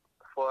not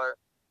for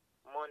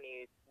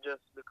money. It's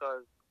just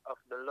because of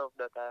the love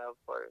that I have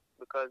for it.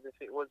 Because if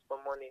it was for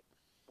money,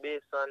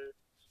 based on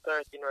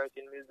starting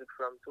writing music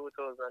from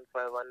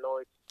 2005, and now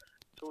it's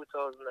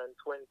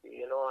 2020,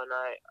 you know, and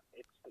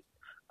it's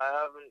I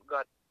haven't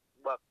got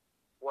back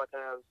what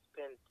I have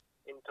spent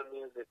into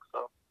music.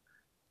 So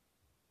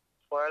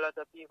for a lot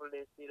of people,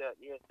 they see that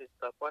yes, it's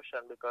a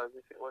passion because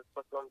if it was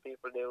for some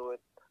people, they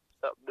would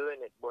stop doing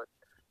it. But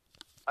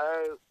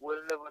I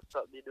will never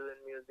stop be doing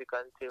music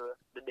until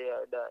the day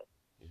I die.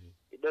 Hmm.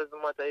 It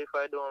doesn't matter if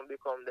I don't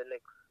become the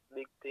next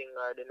big thing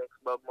or the next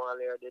Bob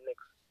Marley or the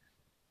next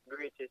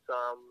greatest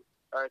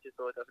artist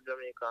out of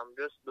Jamaica. I'm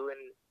just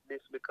doing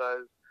this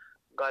because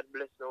God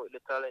bless me with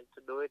the talent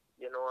to do it,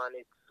 you know, and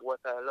it's what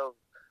I love.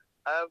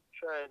 I've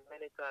tried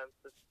many times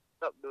to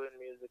stop doing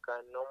music,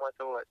 and no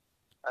matter what,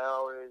 I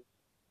always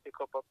pick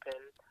up a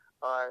pen,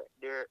 or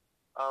there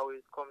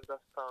always comes a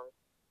song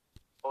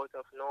out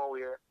of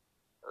nowhere,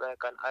 like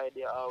an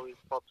idea always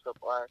pops up,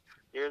 or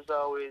there's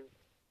always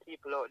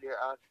people out there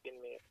asking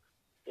me,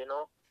 you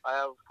know. I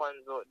have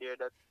fans out there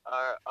that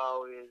are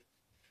always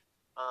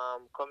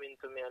coming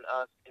to me and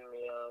asking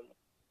me,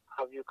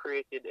 have you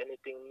created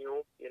anything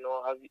new? You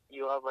know,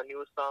 you have a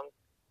new song?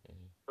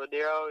 So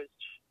they're always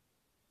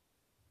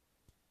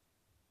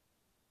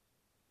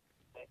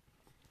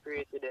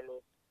created any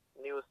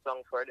new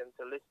song for them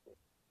to listen.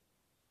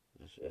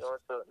 Yes, You yes. know,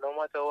 so no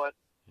matter what,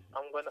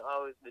 I'm gonna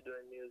always be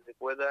doing music,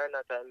 whether or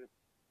not I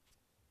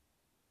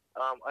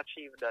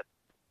achieve that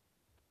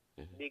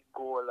Hmm. big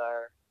goal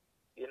or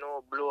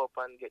blow up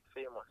and get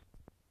famous.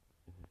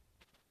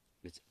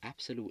 It's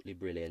absolutely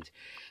brilliant.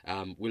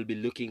 We'll be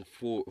looking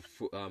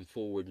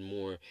forward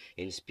more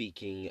in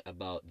speaking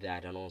about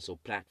that and also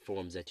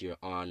platforms that you're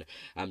on.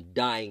 I'm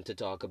dying to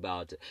talk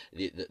about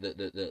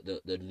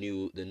the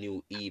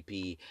new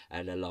EP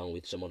and along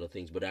with some other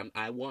things. But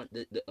I want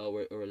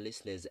our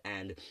listeners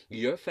and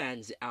your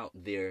fans out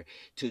there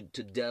to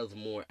delve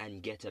more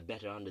and get a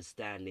better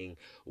understanding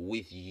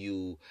with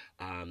you,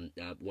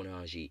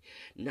 Wonaji.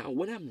 Now,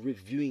 when I'm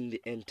reviewing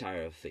the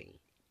entire thing,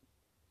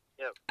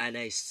 Yep. and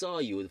I saw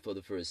you for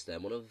the first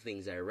time, one of the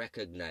things I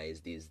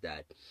recognized is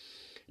that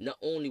not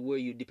only were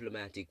you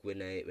diplomatic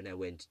when I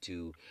went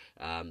to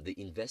the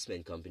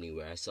investment company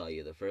where I saw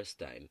you the first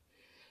time,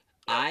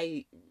 Yep.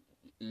 I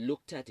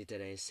looked at it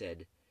and I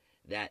said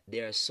that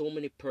there are so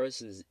many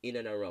persons in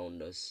and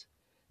around us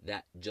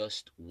that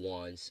just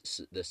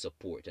wants the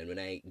support. And when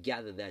I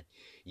gather that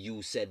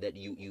you said that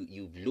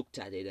you've looked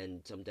at it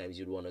and sometimes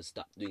you'd want to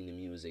stop doing the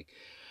music,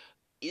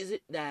 is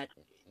it that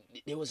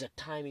there was a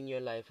time in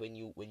your life when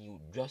you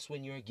just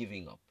when you're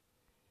giving up,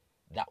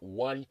 that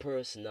one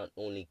person not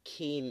only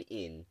came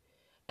in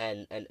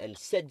and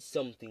said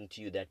something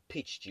to you that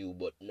pitched you,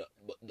 but not,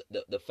 but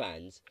the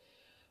fans,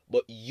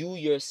 but you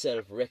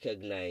yourself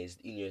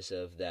recognized in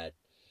yourself that,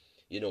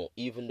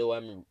 even though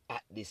I'm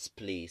at this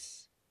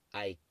place,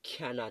 I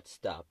cannot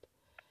stop.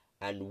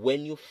 And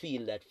when you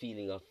feel that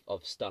feeling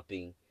of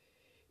stopping,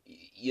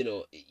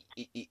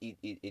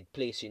 it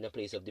places you in a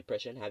place of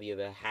depression. Have you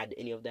ever had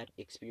any of that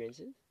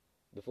experiences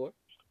before?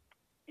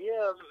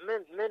 Yeah,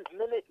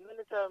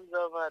 many times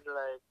I've had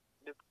like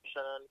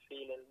depression and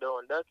feeling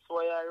down. That's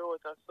why I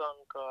wrote a song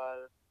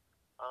called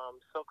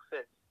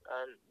Success,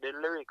 and the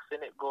lyrics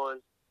in it goes,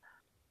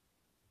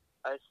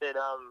 I said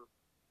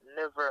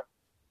never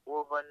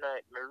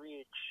overnight me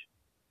reach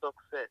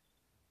success.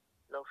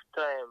 Enough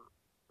time,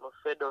 my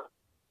fed up.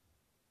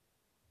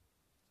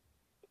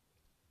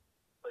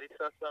 It's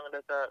a song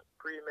that I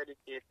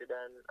premeditated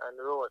and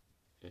wrote,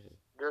 Mhm.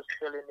 just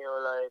telling you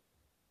like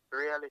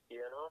reality,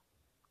 you know,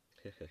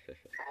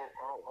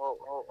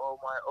 how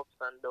my ups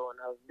and downs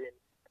have been.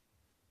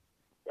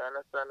 You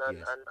understand?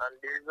 Yes. And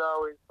there's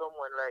always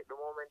someone, like the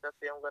moment I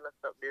say I'm gonna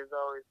stop, there's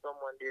always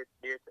someone there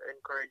to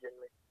encourage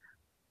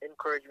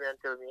me and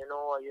tell me, you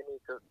know what, you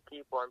need to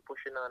keep on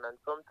pushing on. And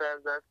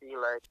sometimes I feel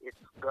like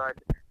it's God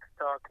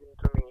talking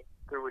to me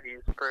through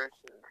these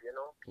persons, you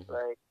know? Hmm.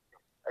 Like,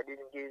 I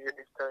didn't give you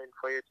this time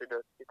for you to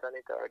just sit on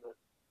it or just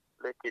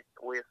let it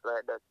waste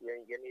like that.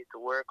 You need to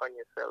work on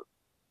yourself.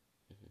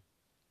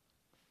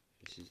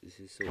 This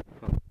is so.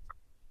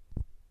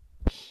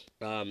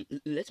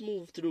 Let's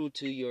move through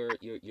to your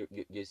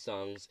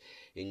songs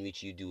in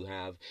which you do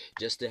have,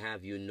 just to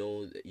have you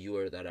know that you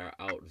are that are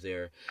out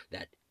there,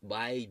 that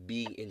by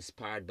being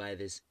inspired by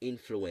this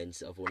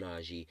influence of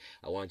Wonaji,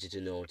 I want you to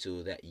know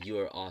too that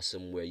you're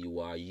awesome where you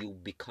are. You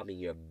becoming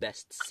your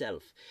best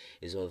self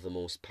is one of the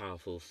most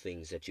powerful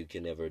things that you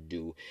can ever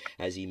do.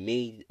 As he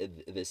made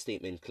the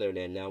statement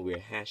clearly, and now we're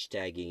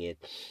hashtagging it.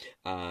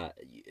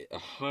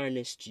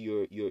 Harness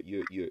your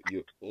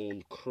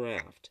own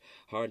craft.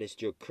 Harness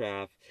your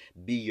craft.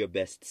 Be your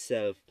best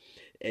self.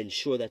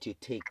 Ensure that you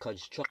take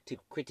constructive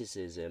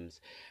criticisms,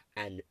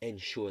 and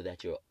ensure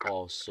that you're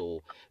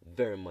also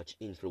very much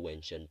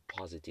influential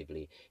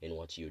positively in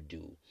what you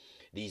do.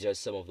 These are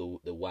some of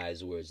the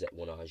wise words that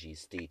Wonaji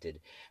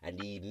stated, and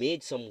he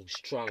made some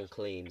strong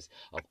claims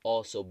of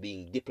also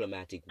being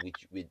diplomatic with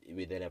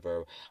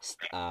whatever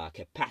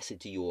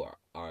capacity you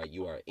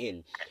are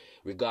in,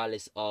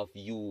 regardless of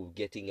you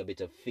getting a bit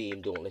of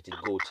fame. Don't let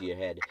it go to your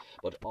head,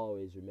 but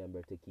always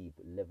remember to keep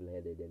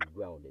level-headed and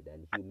grounded,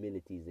 and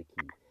humility is the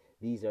key.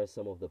 These are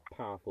some of the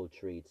powerful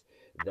traits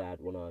that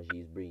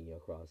Wonaji is bringing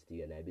across to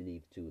you, and I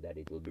believe too that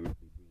it will be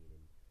bringing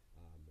him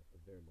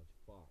very much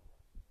far.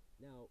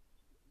 Now,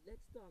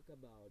 let's talk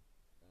about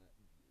some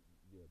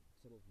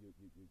of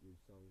your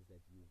songs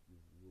that you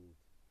wrote,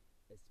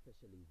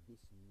 especially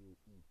this new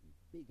EP,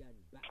 Big and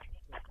Bad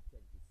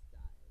 2020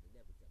 style,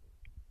 Inevitable.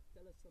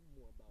 Tell us some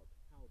more about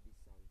how this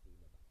song came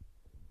about.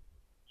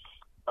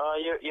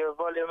 Your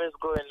volume is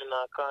going and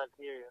I can't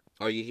hear you.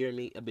 Are you hearing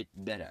me a bit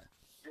better?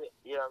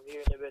 Yeah, I'm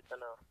hearing you better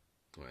now.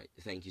 All right,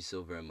 thank you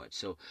so very much.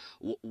 So,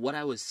 what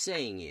I was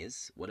saying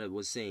is,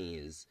 the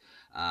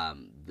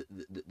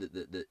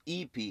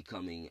EP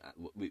coming,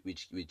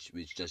 which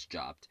just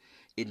dropped,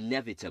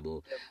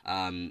 Inevitable. Yep.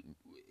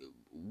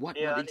 What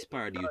Yeah, and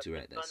inspired you to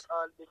write it's on this?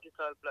 all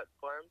digital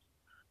platforms.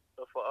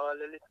 So for all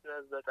the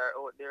listeners that are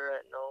out there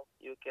right now,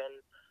 you can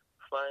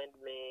find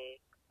me.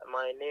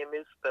 My name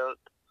is spelled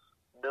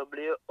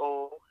Wonaji,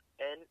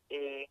 and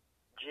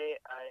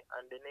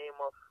the name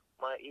of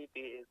my EP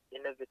is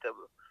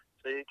Inevitable.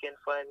 So you can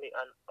find me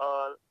on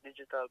all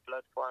digital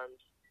platforms,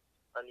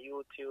 on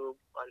YouTube,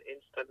 on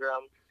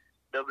Instagram,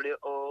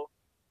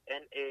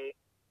 Wonaji.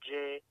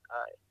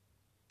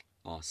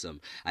 Awesome.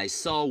 I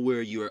saw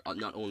where you're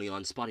not only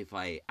on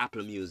Spotify,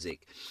 Apple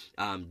Music,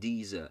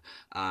 Deezer,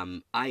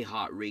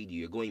 iHeartRadio.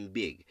 You're going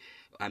big.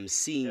 I'm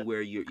seeing Yep,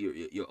 where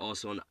you're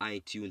also on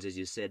iTunes, as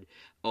you said,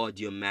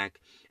 Audio Mac.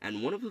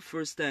 And one of the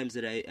first times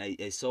that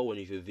I saw one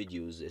of your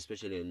videos,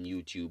 especially on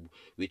YouTube,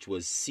 which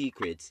was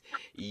Secrets,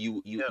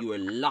 yep, you were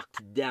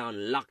locked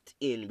down, locked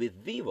in with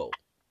Vivo.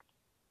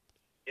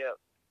 yep,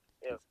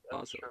 yep. That's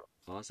That's awesome. true.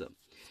 Awesome.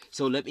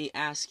 So let me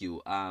ask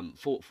you,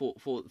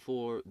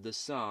 for the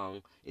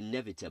song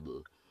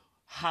Inevitable,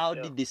 how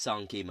Yep. did this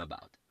song came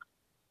about?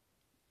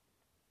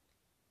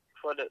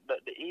 For the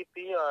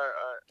EP or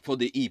For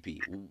the EP,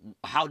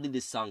 how did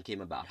this song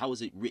came about? How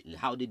was it written?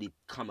 How did it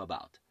come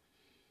about?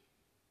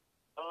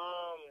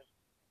 um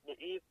the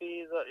EP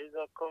is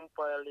a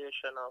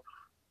compilation of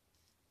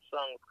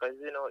songs, because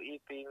you know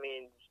EP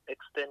means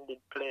extended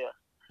player.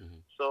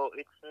 Hmm. So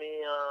it's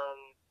me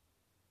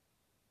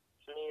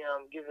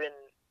giving,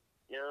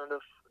 you know,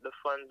 the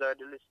fans or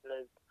the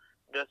listeners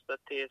just a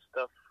taste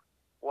of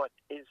what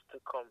is to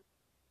come.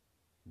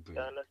 You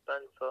Brilliant.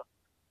 understand? So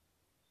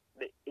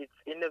it's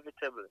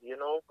inevitable. You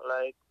know,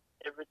 like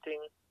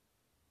everything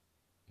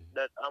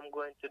that I'm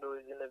going to do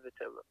is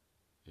inevitable.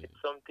 It's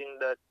Hmm. something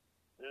that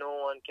no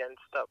one can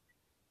stop.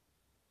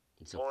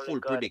 It's a Only full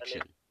God and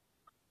prediction.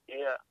 it.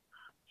 Yeah.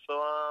 So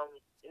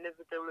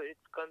inevitable. It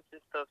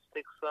consists of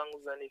 6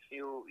 songs, and if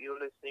you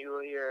listen, you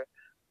will hear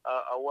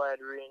a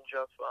wide range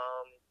of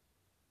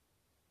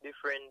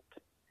different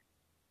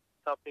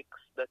topics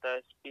that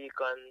I speak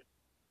on,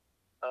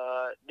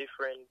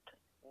 different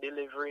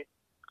delivery.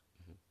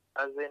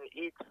 As in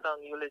each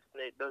song you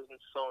listen, it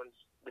doesn't sound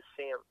the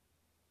same.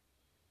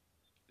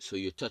 So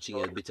you're touching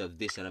So a bit of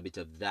this and a bit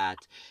of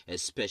that,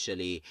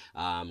 especially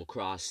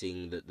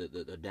crossing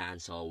the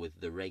dance hall with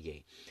the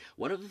reggae.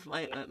 One of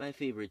yeah, my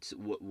favorites,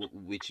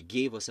 which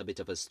gave us a bit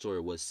of a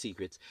story, was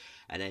Secrets,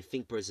 and I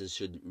think persons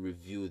should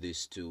review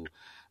this too.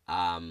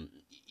 Um,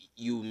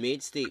 you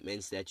made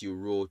statements that you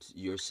wrote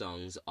your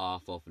songs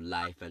off of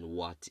life and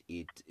what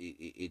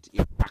it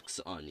impacts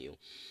on you,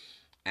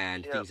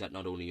 and yeah, things that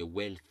not only you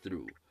went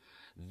through.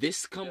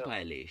 This yeah,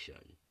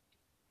 compilation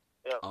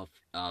yeah, of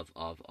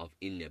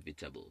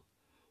Inevitable,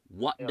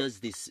 what yeah. does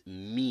this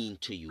mean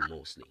to you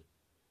mostly?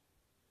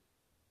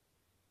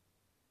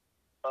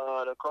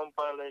 The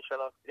compilation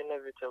of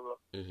inevitable.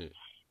 Hmm.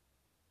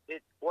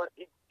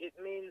 it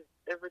means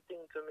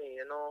everything to me.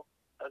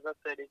 As I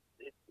said,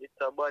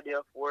 it's a body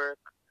of work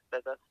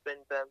that I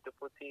spend time to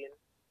put in.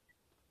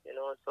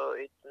 So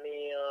it's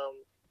me.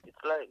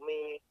 It's like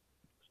me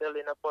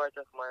selling a part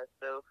of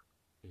myself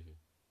Mm-hmm.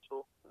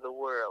 to the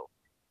world.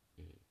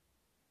 Mm-hmm.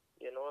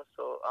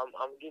 So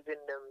I'm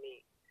giving them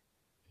me,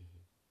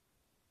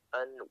 Mm-hmm.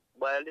 and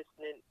by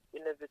listening,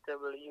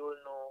 inevitably you'll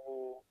know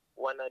who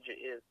Wonaji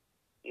is.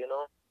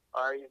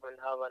 Or even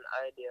have an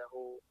idea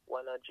who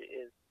Wonaji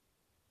is.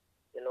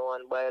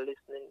 And by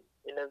listening,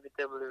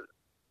 inevitably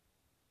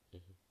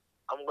Mm-hmm.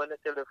 I'm gonna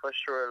tell you for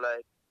sure,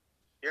 like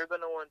you're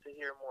gonna want to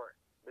hear more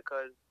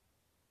because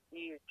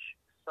each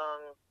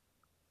song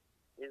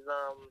is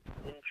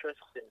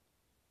interesting.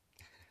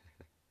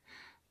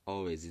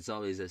 Always, it's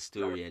always a Like,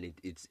 story, and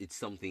it's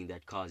something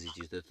that causes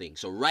you to think.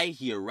 So right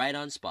here, right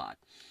on spot,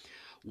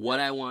 what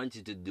yeah. I want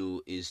you to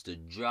do is to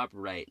drop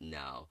right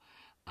now.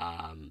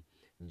 Um,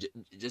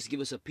 just give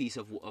us a piece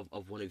of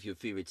one of your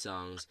favorite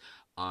songs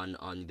on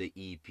the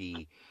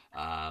EP.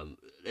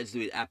 Let's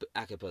do it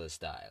a cappella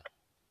style.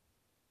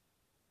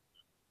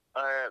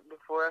 Alright,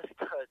 before I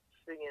start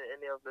singing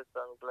any of the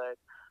songs, like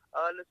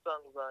all the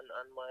songs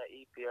on my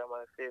EP are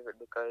my favorite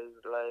because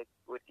like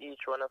with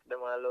each one of them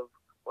I love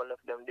one of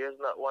them. There's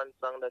not one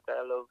song that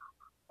I love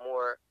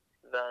more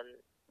than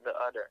the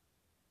other,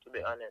 to be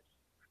Mm-hmm. honest.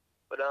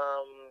 But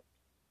I'm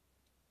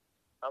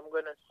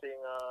gonna sing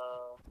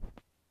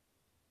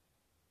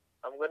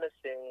I'm gonna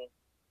sing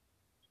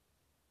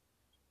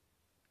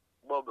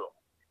Bubble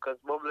because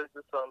Bubble is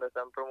the song that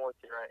I'm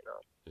promoting right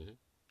now. Mm-hmm.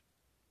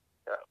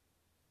 Yeah.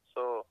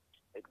 So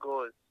it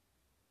goes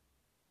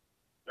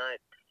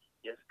night.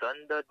 Your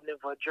standard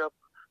never drop.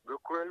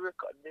 Broke world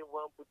record, they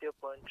want put you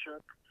on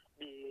track.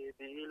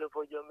 Baby, love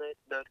how you make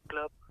that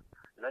clap.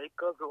 Like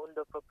a round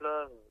of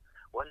applause.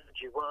 One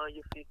G want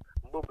you feel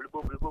bubble,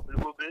 bubble, bubble,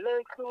 bubble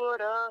like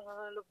soda.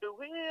 Love the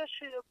way you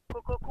shape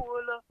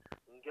Coca-Cola.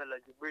 Girl,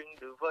 you bring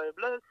the vibe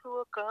like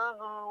soca.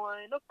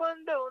 Wine up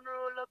and down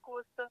roller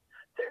coaster.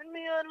 Turn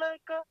me on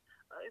like a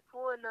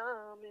iPhone.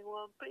 Me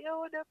want play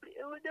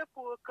with the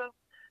poker.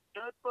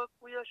 That back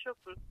we a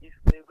shuffle. If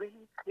me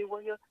win, me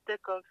want you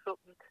take off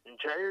something.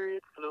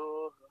 Gyrate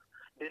flow.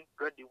 Then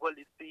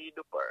gradually speed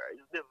up,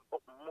 rise them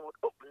up, mode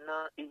up,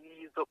 now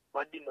ease up,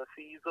 body no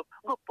seize up,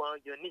 go up on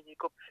your knee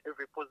up,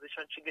 every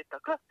position she get a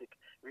classic,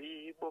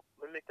 Reebok,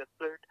 me make a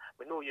flirt,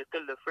 me know you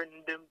tell a friend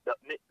them, that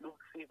make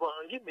Lucy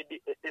want, give me the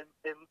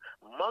AMM,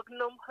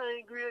 Magnum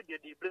high grade, you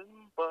the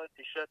blim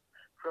party shot,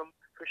 from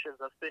fresh as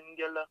a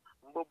Spengala,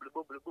 bubble,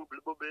 bubble,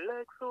 bubble, bubble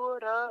like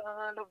soda,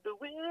 love the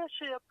way you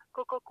shape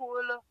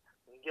Coca-Cola,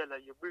 Girl,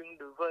 you bring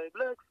the vibe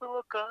like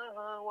soca,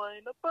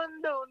 wine up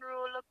and down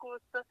roller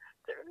coaster,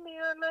 turn me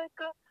on like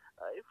a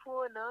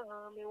iPhone.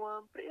 Me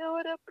want play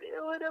with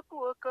a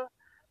poker.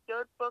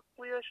 Yard pack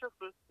we a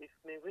shuffle. If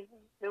me win,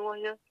 me want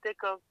you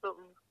take off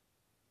something.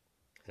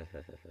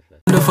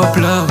 Love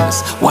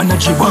applause, wanna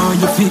you want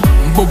your feet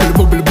bubble,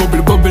 bubble,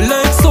 bubble, bubble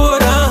like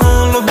soda.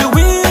 Love the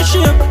way you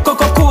shape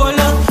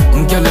Coca-Cola.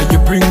 Girl, you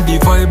bring the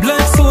vibe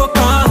like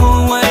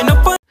soca. Wine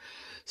up on.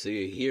 So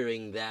you're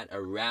hearing that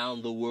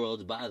around the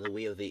world by the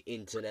way of the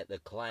internet. The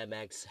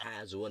ClimaX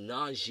has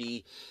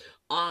Wonaji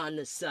on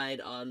the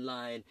site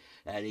online,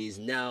 and he's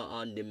now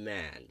on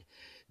demand.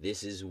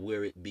 This is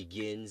where it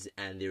begins,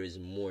 and there is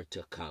more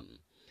to come.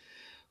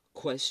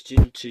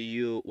 Question to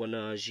you,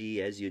 Wonaji,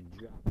 as you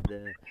drop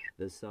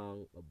the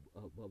song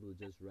Bubble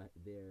just right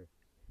there.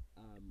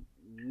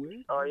 Where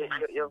do Oh, you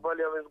your see?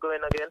 volume is going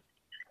again.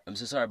 I'm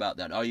so sorry about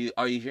that. Are you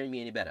hearing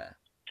me any better?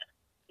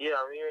 Yeah,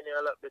 I'm hearing you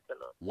a lot better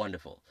now.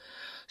 Wonderful.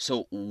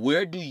 So,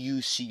 where do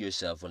you see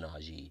yourself,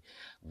 Wonaji,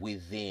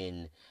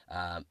 within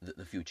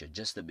the future?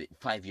 Just a bit,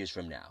 5 years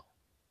from now.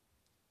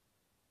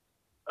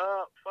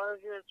 5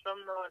 years from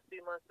now, I see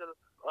myself,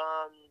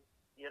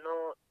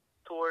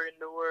 touring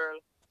the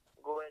world,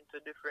 going to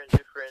different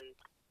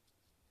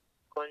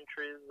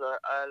countries or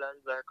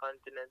islands or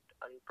continents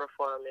and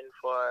performing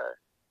for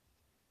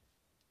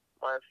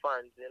my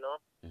fans.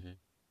 Hmm.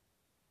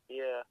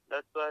 Yeah,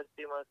 that's why I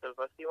see myself.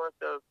 I see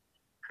myself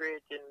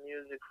creating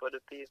music for the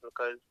people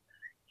because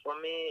for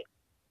me,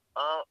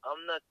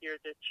 I'm not here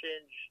to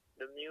change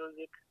the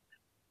music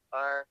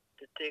or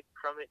to take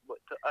from it,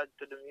 but to add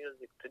to the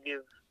music, to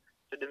give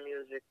to the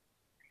music,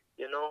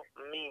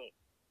 me.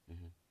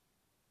 Hmm.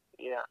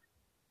 Yeah.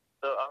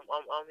 So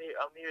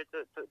I'm here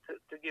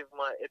to give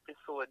my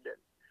episode then.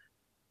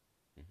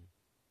 Hmm.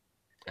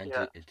 And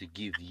Yeah. to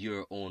give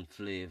your own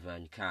flavor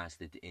and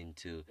cast it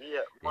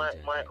Yeah. My into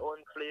a my thing.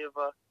 own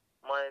flavor,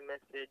 my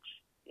message,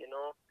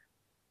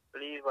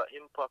 leave an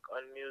impact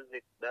on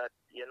music that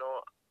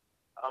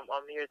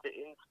I'm here to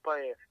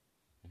inspire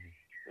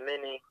Hmm.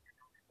 many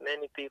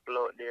many people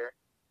out there,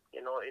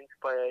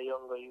 inspire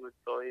younger youth.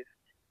 So if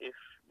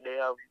they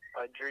have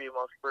a dream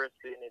of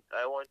pursuing it,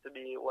 I want to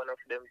be one of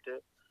them to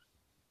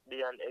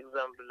be an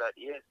example that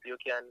yes, you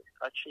can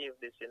achieve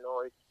this.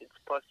 It's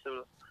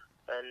possible,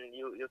 and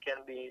you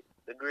can be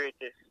the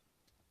greatest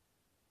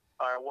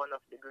or one of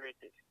the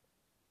greatest,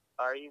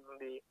 or even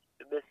be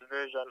the best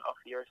version of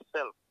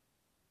yourself.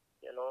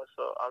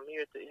 So I'm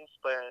here to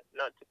inspire,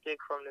 not to take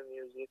from the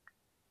music.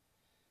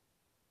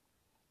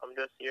 I'm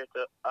just here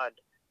to add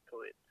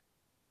to it.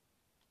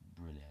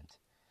 Brilliant.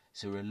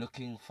 So we're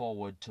looking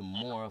forward to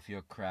more of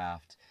your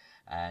craft,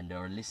 and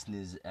our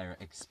listeners are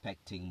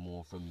expecting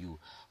more from you.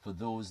 For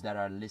those that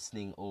are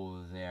listening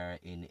over there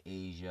in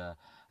Asia,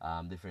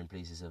 different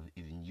places of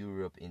even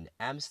Europe, in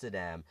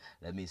Amsterdam,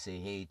 let me say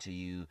hey to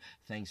you.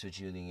 Thanks for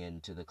tuning in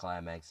to the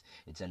Climax.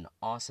 It's an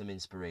awesome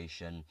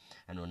inspiration,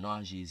 and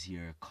Wonaji is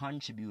here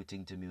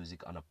contributing to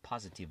music on a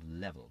positive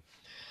level.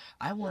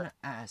 I want Yeah. to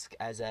ask,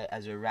 as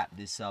we wrap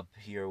this up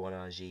here,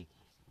 Wonaji,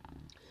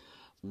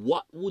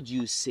 what would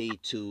you say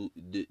to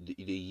the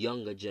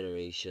younger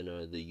generation,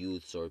 or the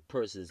youths, or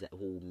persons that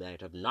who might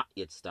have not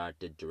yet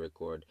started to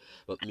record,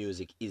 but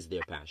music is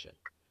their passion?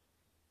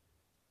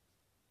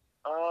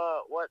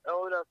 What I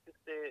would have to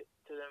say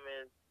to them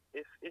is,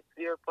 if it's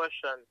your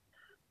passion,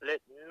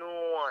 let no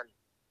one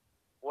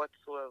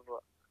whatsoever,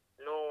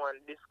 no one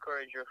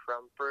discourage you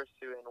from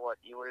pursuing what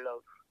you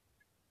love.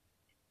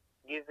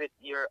 Give it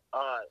your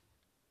all.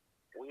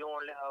 We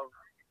only have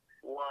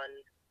one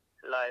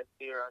life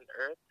here on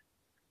earth,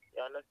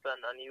 you understand,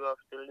 and you have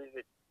to live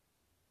it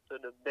to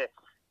the best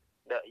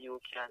that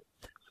you can.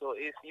 So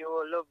if you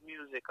love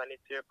music and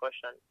it's your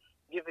passion,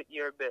 give it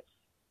your best.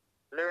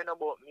 Learn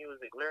about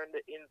music, learn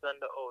the ins and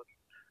the outs,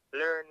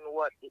 learn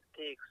what it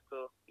takes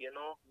to,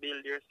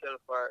 build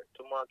yourself, or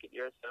to market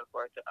yourself,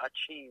 or to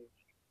achieve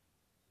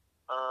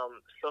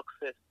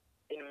success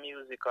in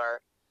music,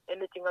 or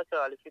anything at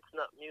all. If it's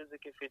not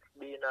music, if it's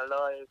being a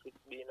lawyer, if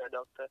it's being a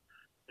doctor,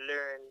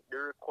 learn the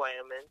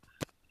requirements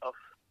of,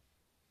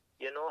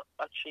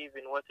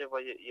 achieving whatever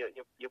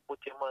you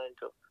put your mind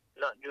to.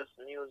 Not just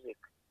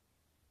music,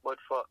 but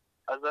for,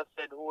 as I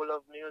said, who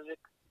love music,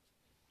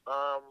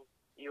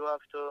 you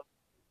have to,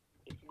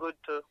 it's good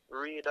to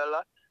read a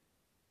lot.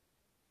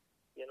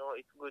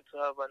 It's good to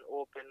have an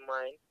open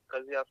mind,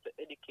 because you have to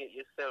educate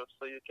yourself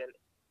so you can,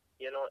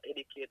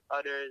 educate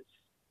others.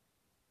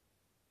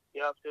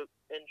 You have to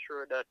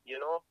ensure that,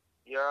 you're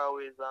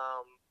always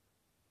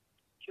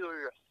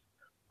curious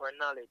for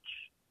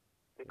knowledge,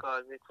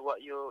 because it's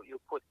what you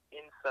put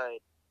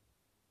inside,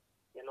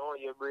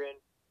 your brain,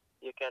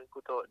 you can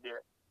put out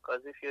there.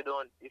 Because if you're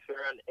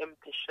an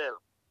empty shell,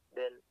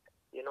 then,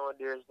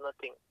 there's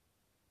nothing.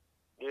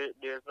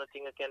 There's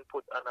nothing you can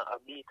put on a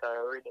beat or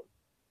a rhythm.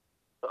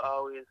 So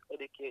always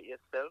educate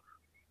yourself,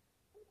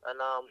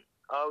 and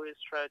always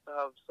try to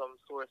have some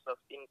source of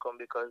income,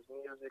 because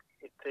music,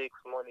 it takes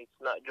money.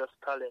 It's not just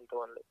talent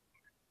only.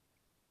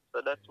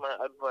 So that's my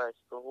advice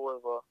to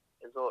whoever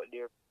is out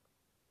there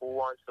who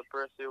wants to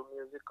pursue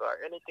music or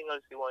anything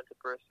else you want to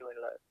pursue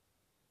in life.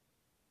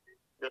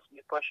 Just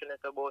be passionate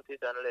about it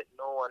and let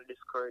no one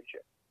discourage you.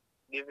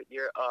 Give it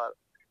your all.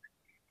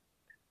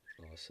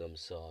 Awesome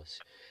sauce.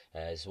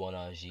 As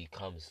Wonaji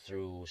comes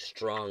through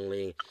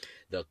strongly,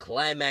 the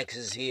climax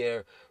is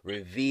here,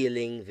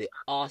 revealing the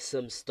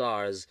awesome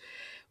stars.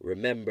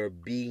 Remember,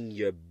 being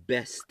your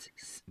best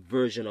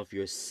version of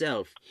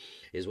yourself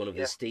is one of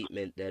the Yeah.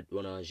 statement that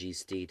Wonaji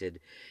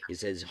stated. It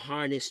says,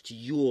 harness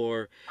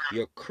your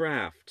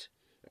craft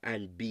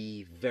and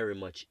be very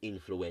much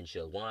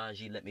influential.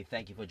 Wonaji, let me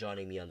thank you for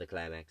joining me on the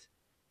climax.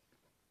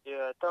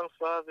 Yeah, thanks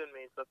for having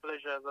me. It's a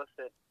pleasure, as I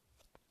said.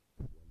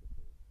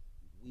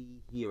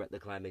 We here at the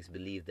climax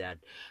believe that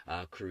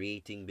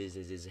creating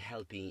businesses,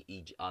 helping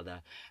each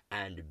other,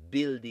 and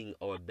building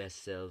our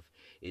best self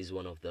is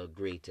one of the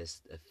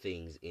greatest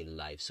things in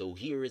life. So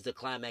here is the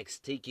climax,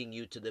 taking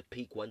you to the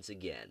peak once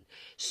again.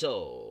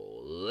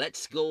 So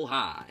let's go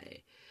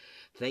high.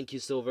 Thank you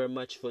so very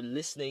much for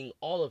listening,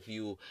 all of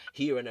you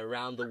here and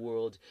around the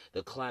world.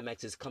 The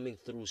climax is coming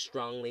through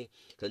strongly.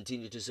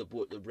 Continue to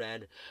support the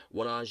brand.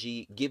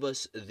 Wonaji, give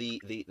us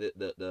the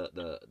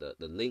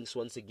links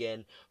once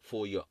again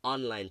for your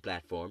online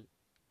platform.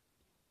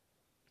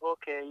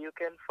 Okay, you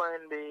can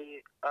find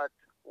me at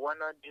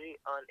Wonaji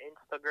on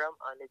Instagram,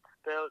 and it's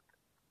spelled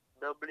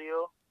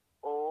Wonaji.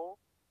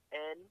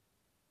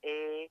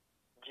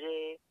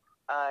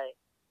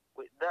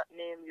 With that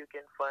name, you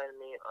can find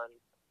me on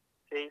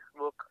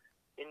Facebook,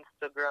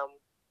 Instagram,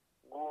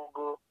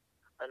 Google,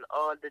 and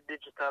all the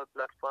digital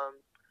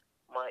platforms.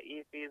 My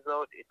EP is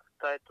out. It's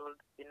titled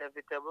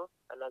Inevitable.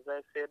 And as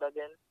I said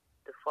again,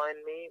 to find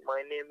me,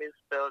 my name is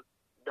spelled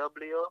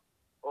Wonaji,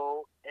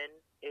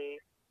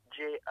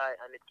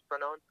 and it's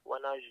pronounced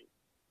Wonaji.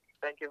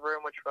 Thank you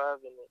very much for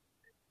having me.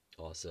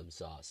 Awesome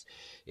sauce.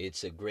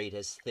 It's the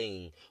greatest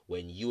thing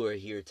when you are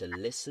here to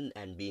listen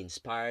and be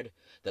inspired.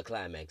 The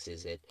climax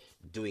is it,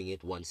 doing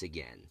it once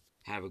again.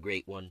 Have a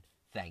great one.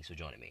 Thanks for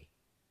joining me.